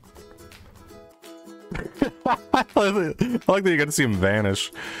 I like that you get to see him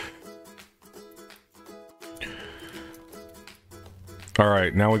vanish.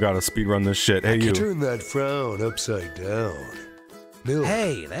 Alright, now we gotta speedrun this shit. Hey, you. Turn that frown upside down. Milk,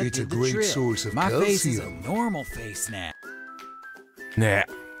 hey, that it's did a the great trick. source of My calcium. face is a normal face now. Nah.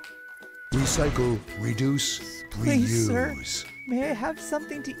 Recycle, reduce, Please, reuse. sir, may I have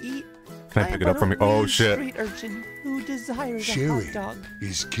something to eat? Can I pick it up from you? Oh shit. Street urchin who desires a Sharing hot dog.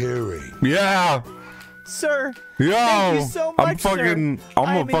 is caring. Yeah. Sir, Yo, thank you so much, I'm fucking, sir.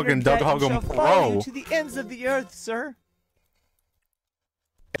 I'm a fucking Doug Huggem Huggem follow pro. you to the ends of the earth, sir.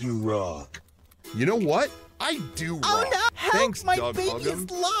 You rock. You know what? I do rock. Oh no! Help! Thanks, My Doug baby Huggem.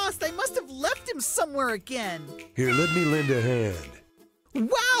 is lost. I must have left him somewhere again. Here, let me lend a hand.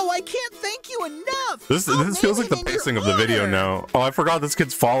 Wow! I can't thank you enough. This feels like the pacing of the video now. Oh, I forgot this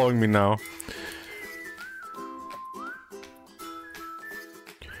kid's following me now.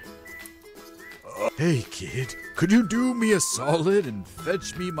 Hey, kid, could you do me a solid and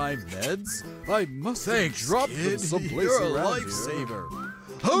fetch me my meds? I must have dropped them someplace You're a around lifesaver. here.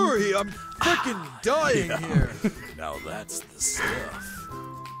 Hurry, I'm freaking dying here. Now that's the stuff.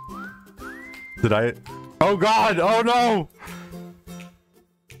 Did I? Oh god! Oh no!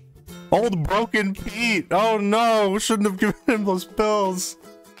 Old broken Pete! Oh no! We shouldn't have given him those pills.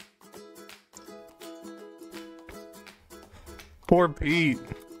 Poor Pete.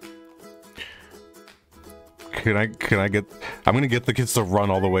 Can I get? I'm gonna get the kids to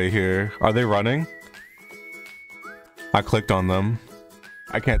run all the way here. Are they running? I clicked on them.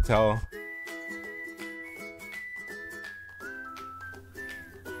 I can't tell.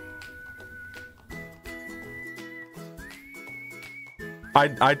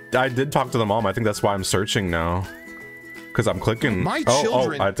 I did talk to the mom. I think that's why I'm searching now. Because I'm clicking. My Oh,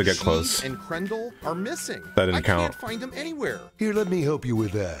 children, I have to get Sheep close. and Krendel, are missing. That didn't I count. can't find them anywhere. Here, let me help you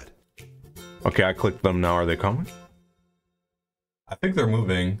with that. Okay, I clicked them now. Are they coming? I think they're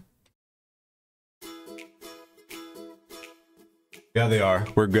moving. Yeah, they are.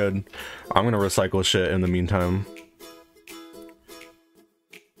 We're good. I'm gonna recycle shit in the meantime.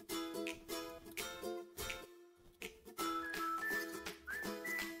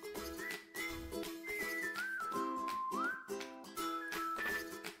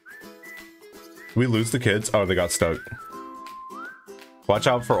 We lose the kids? Oh, they got stuck. Watch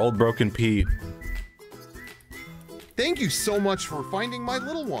out for old broken Pete. Thank you so much for finding my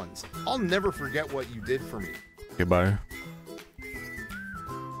little ones. I'll never forget what you did for me. Okay, bye.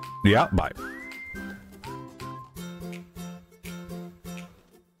 Yeah, bye.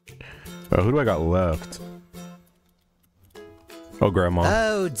 Who do I got left? Oh, Grandma.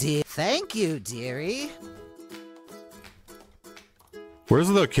 Oh, dear. Thank you, dearie. Where's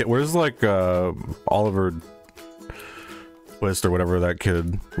the kid? Where's like Oliver Twist or whatever that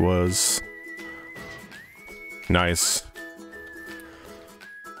kid was? Nice.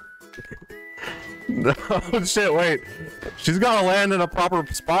 Oh shit, wait. She's gotta land in a proper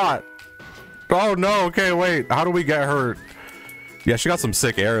spot. Oh no, okay, wait. How do we get her? Yeah, she got some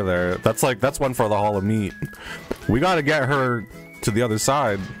sick air there. That's one for the Hall of Meat. We gotta get her to the other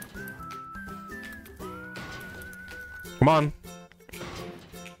side. Come on.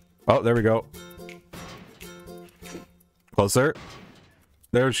 Oh, there we go. Closer.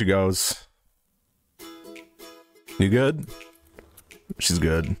 There she goes. You good? She's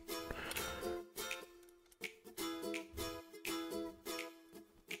good.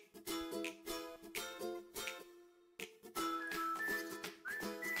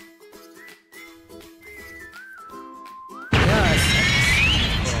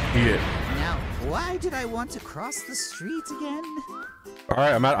 Now, why did I want to cross the street again? All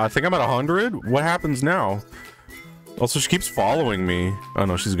right, I think I'm at 100. What happens now? Also, she keeps following me. Oh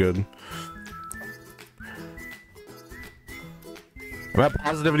no, she's good. I'm at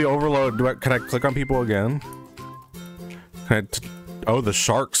positivity overload. Can I click on people again? Oh, the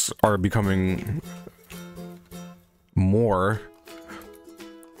sharks are becoming more.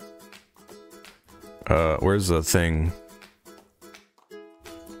 Where's the thing?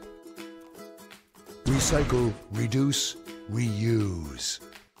 Recycle, reduce, reuse.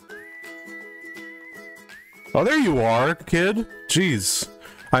 Oh, there you are, kid. Jeez,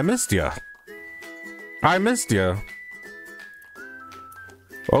 I missed ya. I missed ya.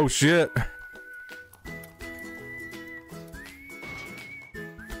 Oh shit.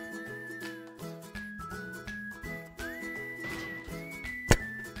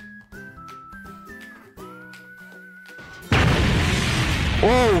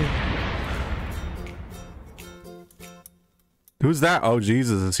 Whoa! Who's that? Oh,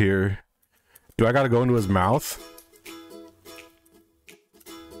 Jesus is here. Do I gotta go into his mouth?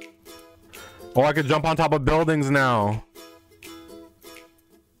 Oh, I could jump on top of buildings now.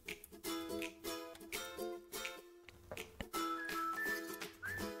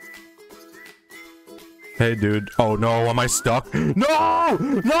 Hey, dude. Oh no, am I stuck? No!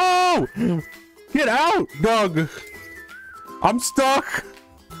 No! Get out, Doug! I'm stuck!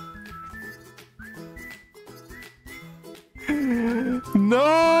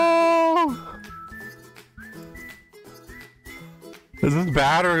 No! Is this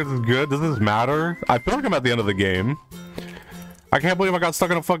bad or is this good? Does this matter? I feel like I'm at the end of the game. I can't believe I got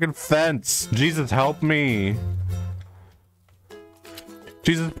stuck in a fucking fence. Jesus, help me.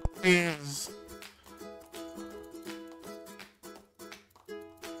 Jesus, please.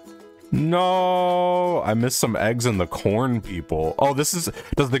 No, I missed some eggs in the corn, people. Oh, this is...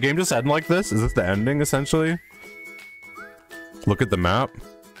 Does the game just end like this? Is this the ending, essentially? Look at the map.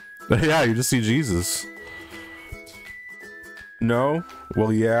 Yeah, you just see Jesus. No?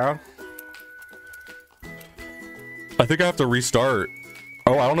 Well, yeah. I think I have to restart.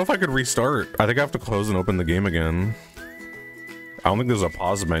 Oh, I don't know if I could restart. I think I have to close and open the game again. I don't think there's a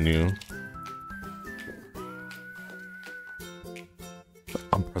pause menu.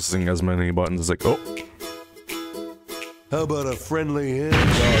 I'm pressing as many buttons as like, oh. How about a friendly hand?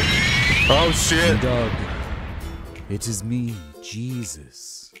 Doug. Oh shit. Doug, it is me,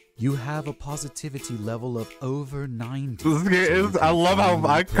 Jesus. You have a positivity level of over 90. This game is, I love how,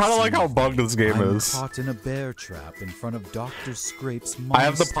 I kind of like how bugged this game is. I'm caught in a bear trap in front of Dr. Scrape's monster. I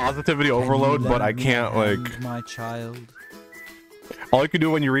have the positivity overload, but I can't like... My child. All you can do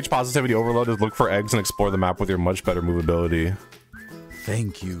when you reach positivity overload is look for eggs and explore the map with your much better movability.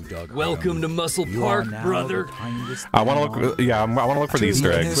 Thank you, Doug. Welcome to Muscle Park, brother. I want to look. Yeah, I want to look for the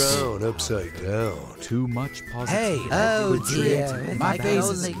Easter eggs. Brown upside down. Too much positivity. Hey, oh dear! If I could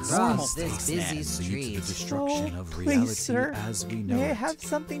only cross this busy street. Destruction of please, reality sir, as we know may I it. have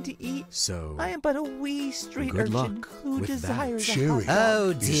something to eat? So, I am but a wee street good urchin luck who with desires Sherry. a hot dog.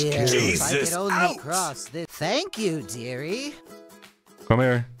 Oh dear! If I Jesus, could only ouch. cross this. Thank you, dearie. Come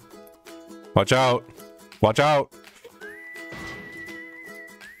here. Watch out. Watch out.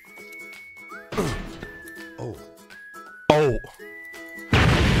 Oh. Oh.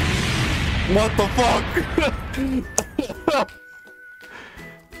 What the fuck?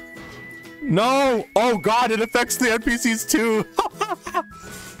 No! Oh god, it affects the NPCs too!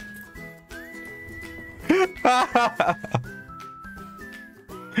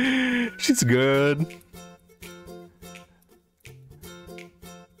 She's good.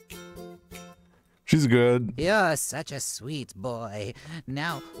 She's good. You're such a sweet boy.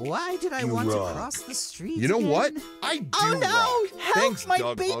 Now, why did I want to cross the street You know again? what? I do Oh no! rock. Help! Thanks, My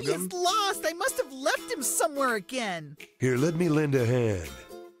Doug baby Huggem. is lost! I must have left him somewhere again! Here, let me lend a hand.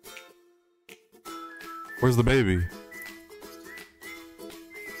 Where's the baby?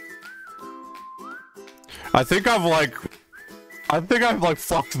 I think I've like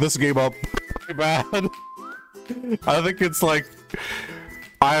fucked this game up pretty bad. I think it's like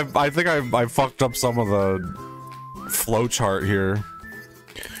I think I fucked up some of the flowchart here.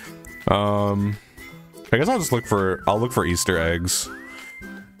 I guess I'll just look for Easter eggs.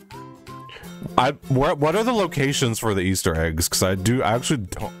 What are the locations for the Easter eggs? Because I actually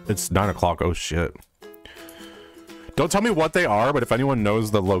don't. It's 9 o'clock. Oh shit. Don't tell me what they are, but if anyone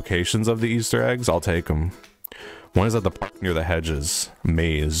knows the locations of the Easter eggs, I'll take them. One is at the park near the hedges.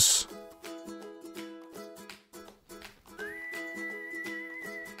 Maze.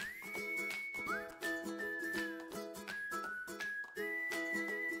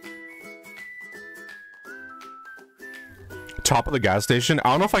 Top of the gas station?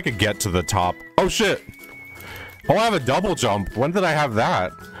 I don't know if I could get to the top. Oh shit! Oh, I have a double jump. When did I have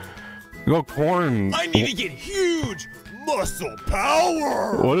that? Go corn. I need to get huge muscle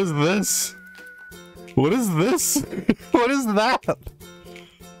power. What is this? What is this? What is that?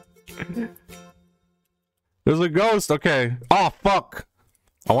 There's a ghost. Okay. Oh fuck!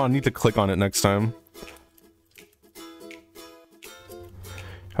 I need to click on it next time.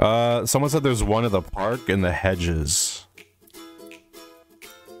 Someone said there's one at the park in the hedges.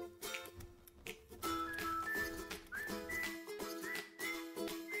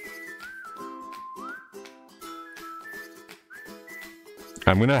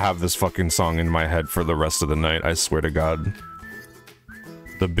 I'm gonna have this fucking song in my head for the rest of the night, I swear to God.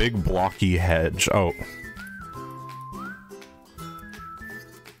 The big blocky hedge. Oh.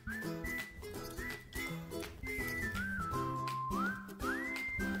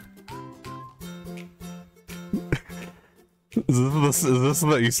 Is this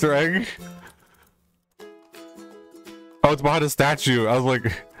the Easter egg? Oh, it's behind a statue. I was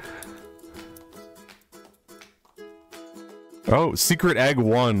like... Oh, secret egg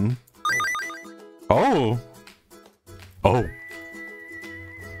 1. Oh. Oh.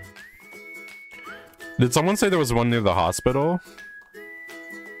 Did someone say there was one near the hospital?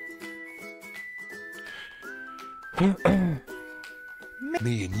 Me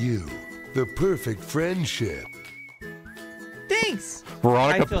and you, the perfect friendship. Thanks.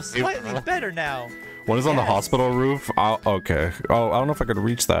 Veronica, I feel slightly better now. One is on the hospital roof. Okay. Oh, I don't know if I could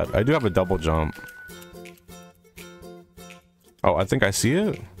reach that. I do have a double jump. Oh, I think I see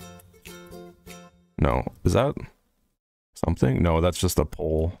it. No, is that something? No, that's just a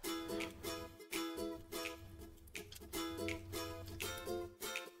pole.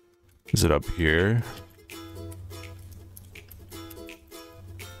 Is it up here?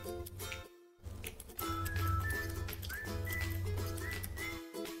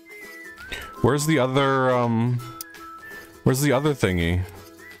 Where's the other thingy?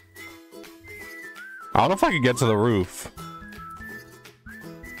 I don't know if I could get to the roof.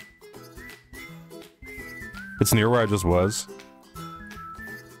 It's near where I just was.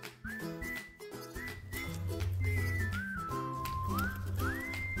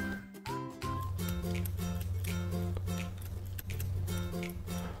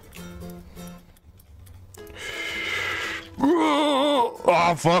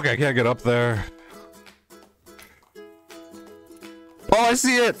 Oh fuck, I can't get up there. Oh, I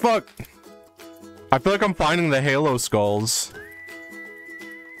see it, fuck. I feel like I'm finding the Halo skulls.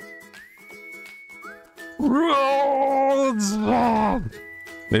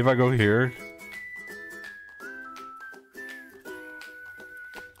 Maybe if I go here.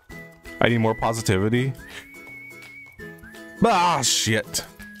 I need more positivity. Ah, shit.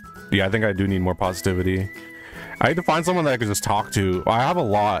 Yeah, I think I do need more positivity. I need to find someone that I could just talk to. I have a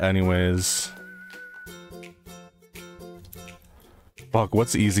lot anyways. Fuck,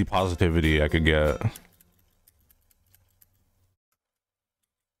 what's easy positivity I could get?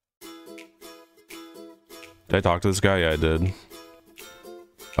 Did I talk to this guy? Yeah, I did.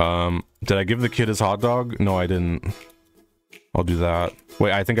 Did I give the kid his hot dog? No, I didn't. I'll do that.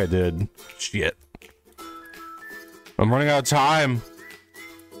 Wait, I think I did. Shit. I'm running out of time.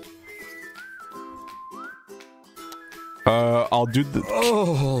 I'll do the...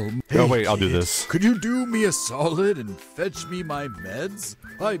 Oh, wait, I'll do this. Could you do me a solid and fetch me my meds?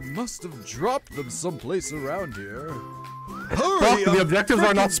 I must have dropped them someplace around here. Hurry! The objectives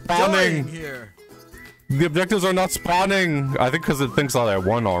are not spawning. Here. The objectives are not spawning. I think because it thinks that I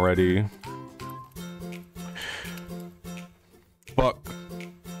won already. Fuck.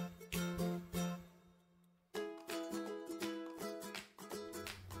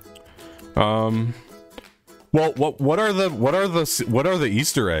 Well, what are the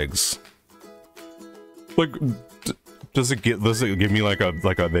Easter eggs? Like, does it give me like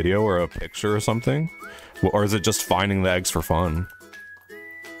a video or a picture or something, or is it just finding the eggs for fun?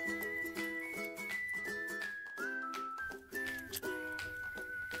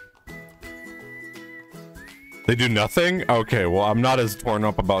 They do nothing? Okay, well, I'm not as torn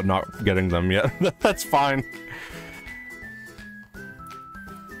up about not getting them yet. That's fine.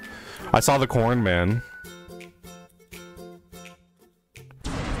 I saw the corn man.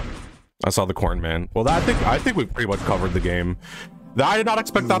 I saw the corn man. Well, I think we pretty much covered the game. I did not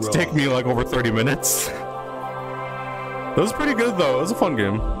expect that to take me like over 30 minutes. It was pretty good though. It was a fun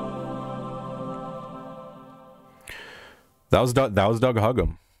game. That was Doug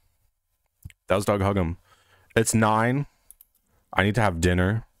Huggem. That was Doug Huggem. It's 9. I need to have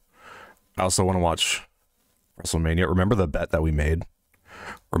dinner. I also want to watch Wrestlemania. Remember the bet that we made?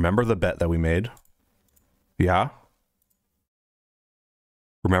 Remember the bet that we made? Yeah?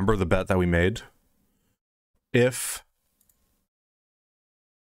 Remember the bet that we made? If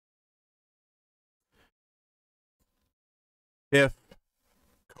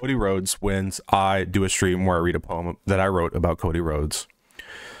Cody Rhodes wins, I do a stream where I read a poem that I wrote about Cody Rhodes.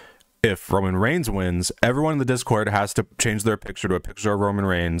 If Roman Reigns wins, everyone in the Discord has to change their picture to a picture of Roman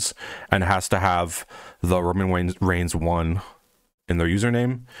Reigns and has to have the Roman Reigns won in their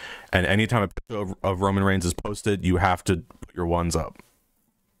username. And anytime a picture of Roman Reigns is posted, you have to put your ones up.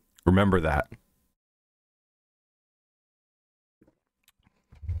 Remember that.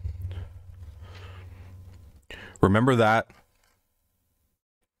 Remember that.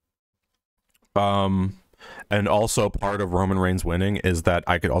 And also part of Roman Reigns winning is that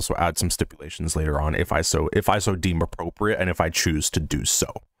I could also add some stipulations later on if I so deem appropriate and if I choose to do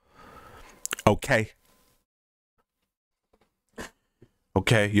so. Okay.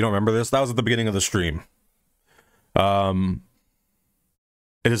 Okay, you don't remember this? That was at the beginning of the stream.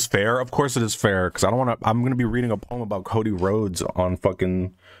 It is fair. Of course it is fair, because I don't want to... I'm going to be reading a poem about Cody Rhodes on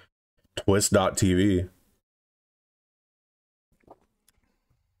fucking twist.tv.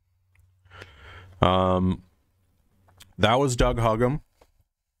 That was Doug Huggem.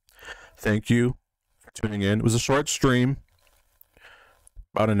 Thank you for tuning in. It was a short stream.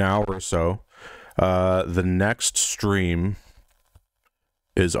 About an hour or so. The next stream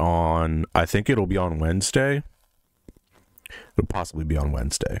is on... I think it'll be on Wednesday. It'll possibly be on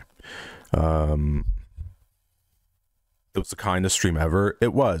Wednesday. It was the kindest stream ever.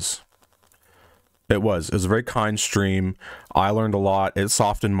 It was. It was a very kind stream. I learned a lot. It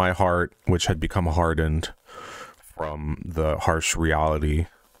softened my heart, which had become hardened from the harsh reality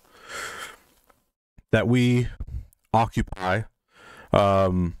that we occupy.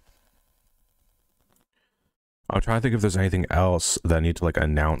 I'm trying to think if there's anything else that I need to like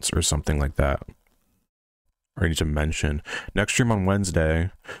announce or something like that. Or I need to mention. Next stream on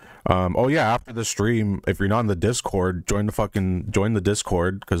Wednesday. Oh yeah, after the stream, if you're not in the Discord, join the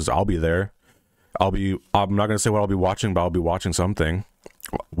Discord, because I'll be there. I'm not gonna say what I'll be watching, but I'll be watching something.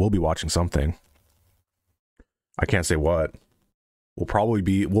 We'll be watching something. I can't say what. We'll probably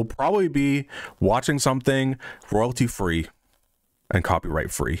be watching something royalty free and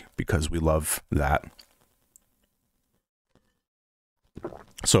copyright free, because we love that.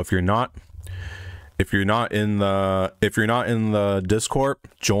 So if you're not in the Discord,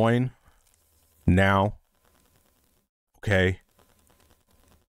 join now. Okay.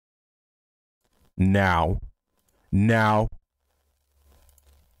 Now.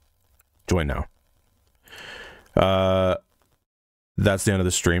 Join now. That's the end of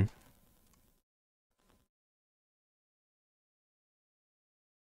the stream.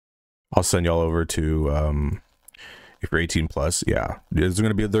 I'll send y'all over to if you're 18 plus, yeah, they're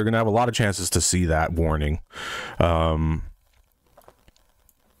gonna have a lot of chances to see that warning. When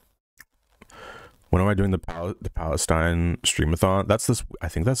am I doing the Palestine streamathon? I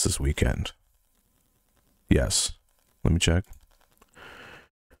think that's this weekend. Yes, let me check.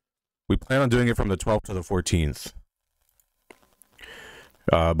 We plan on doing it from the 12th to the 14th.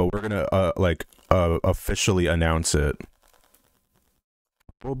 But we're gonna officially announce it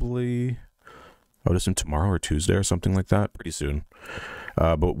probably, I would assume tomorrow or Tuesday or something like that, pretty soon.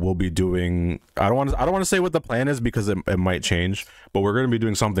 But we'll be doing, I don't want to say what the plan is because it might change, but we're going to be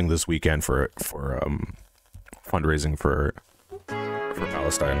doing something this weekend for fundraising for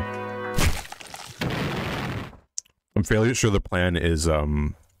Palestine. I'm fairly sure the plan is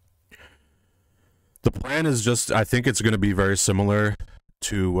just, I think it's going to be very similar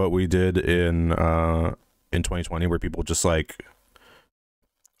to what we did in 2020, where people just like,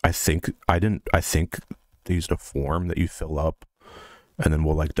 I think they used a form that you fill up, and then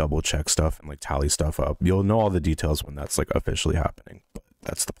we'll like double check stuff and like tally stuff up. You'll know all the details when that's like officially happening, but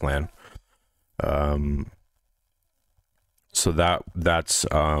that's the plan. So that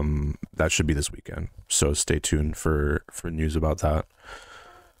should be this weekend. So stay tuned for news about that.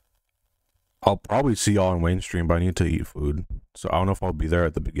 I'll probably see y'all on Wayne's stream, but I need to eat food. So I don't know if I'll be there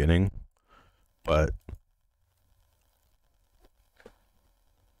at the beginning, but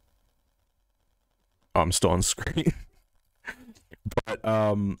I'm still on screen. but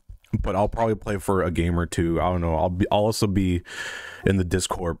I'll probably play for a game or two. I don't know. I'll also be in the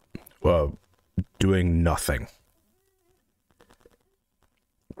Discord doing nothing.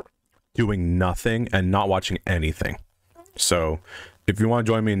 Doing nothing and not watching anything. So if you want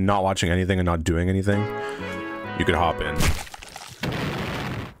to join me in not watching anything and not doing anything, you could hop in.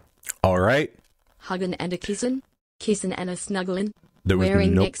 All right. Hugging and a kissing and a snuggling.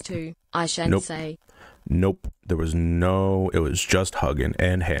 Wearing next to, I shan't say. Nope. There was no, it was just hugging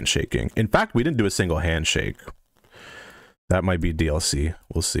and handshaking. In fact, we didn't do a single handshake. That might be DLC.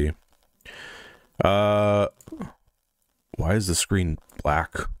 We'll see. Why is the screen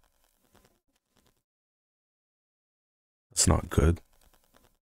black? That's not good.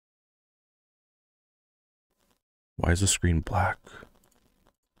 Why is the screen black?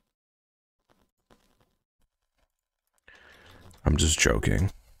 I'm just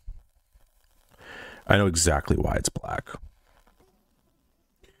joking. I know exactly why it's black.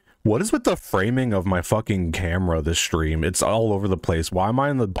 What is with the framing of my fucking camera this stream? It's all over the place. Why am I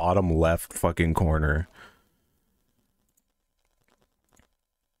in the bottom left fucking corner?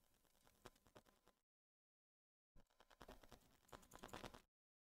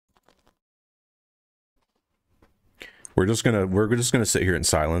 We're just gonna sit here in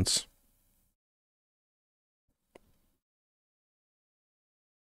silence.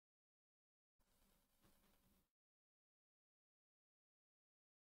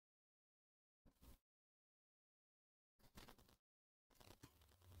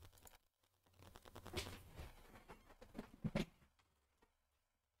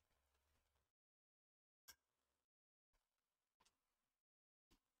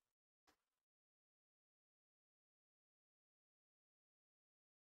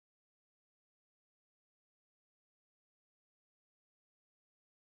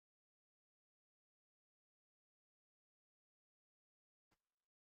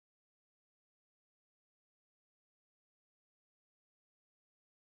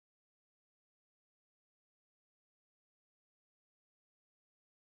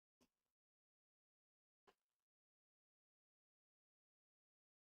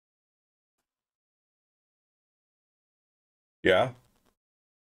 Yeah.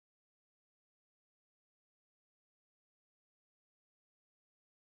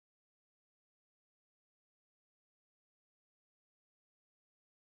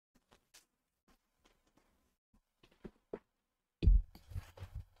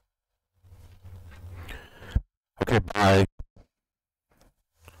 Okay, bye.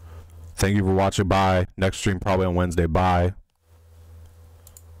 Thank you for watching. Bye. Next stream probably on Wednesday. Bye.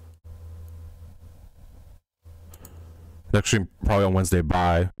 Next stream probably on Wednesday.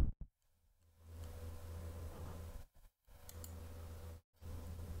 Bye.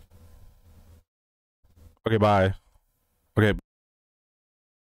 Okay, bye. Okay.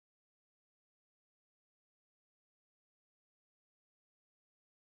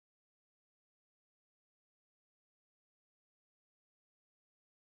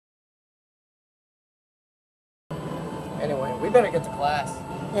 Anyway, we better get to class.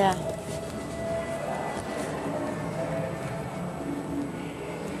 Yeah.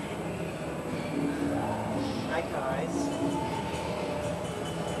 Hi, guys.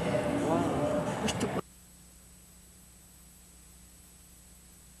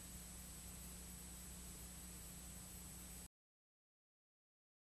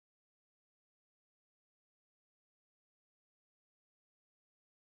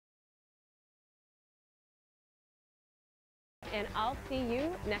 And I'll see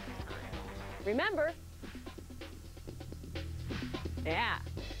you next time. Remember, yeah.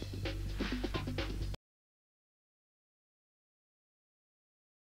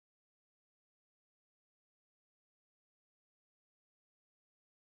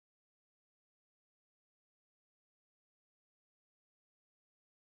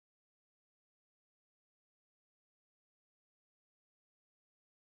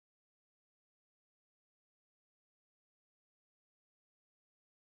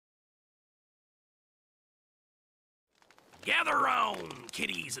 Gather round,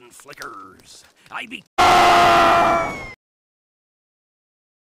 kitties and flickers. I be.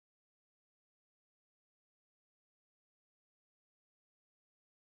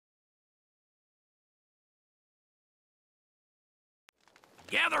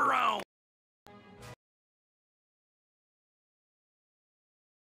 Gather round.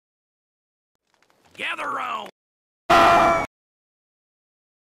 Gather round.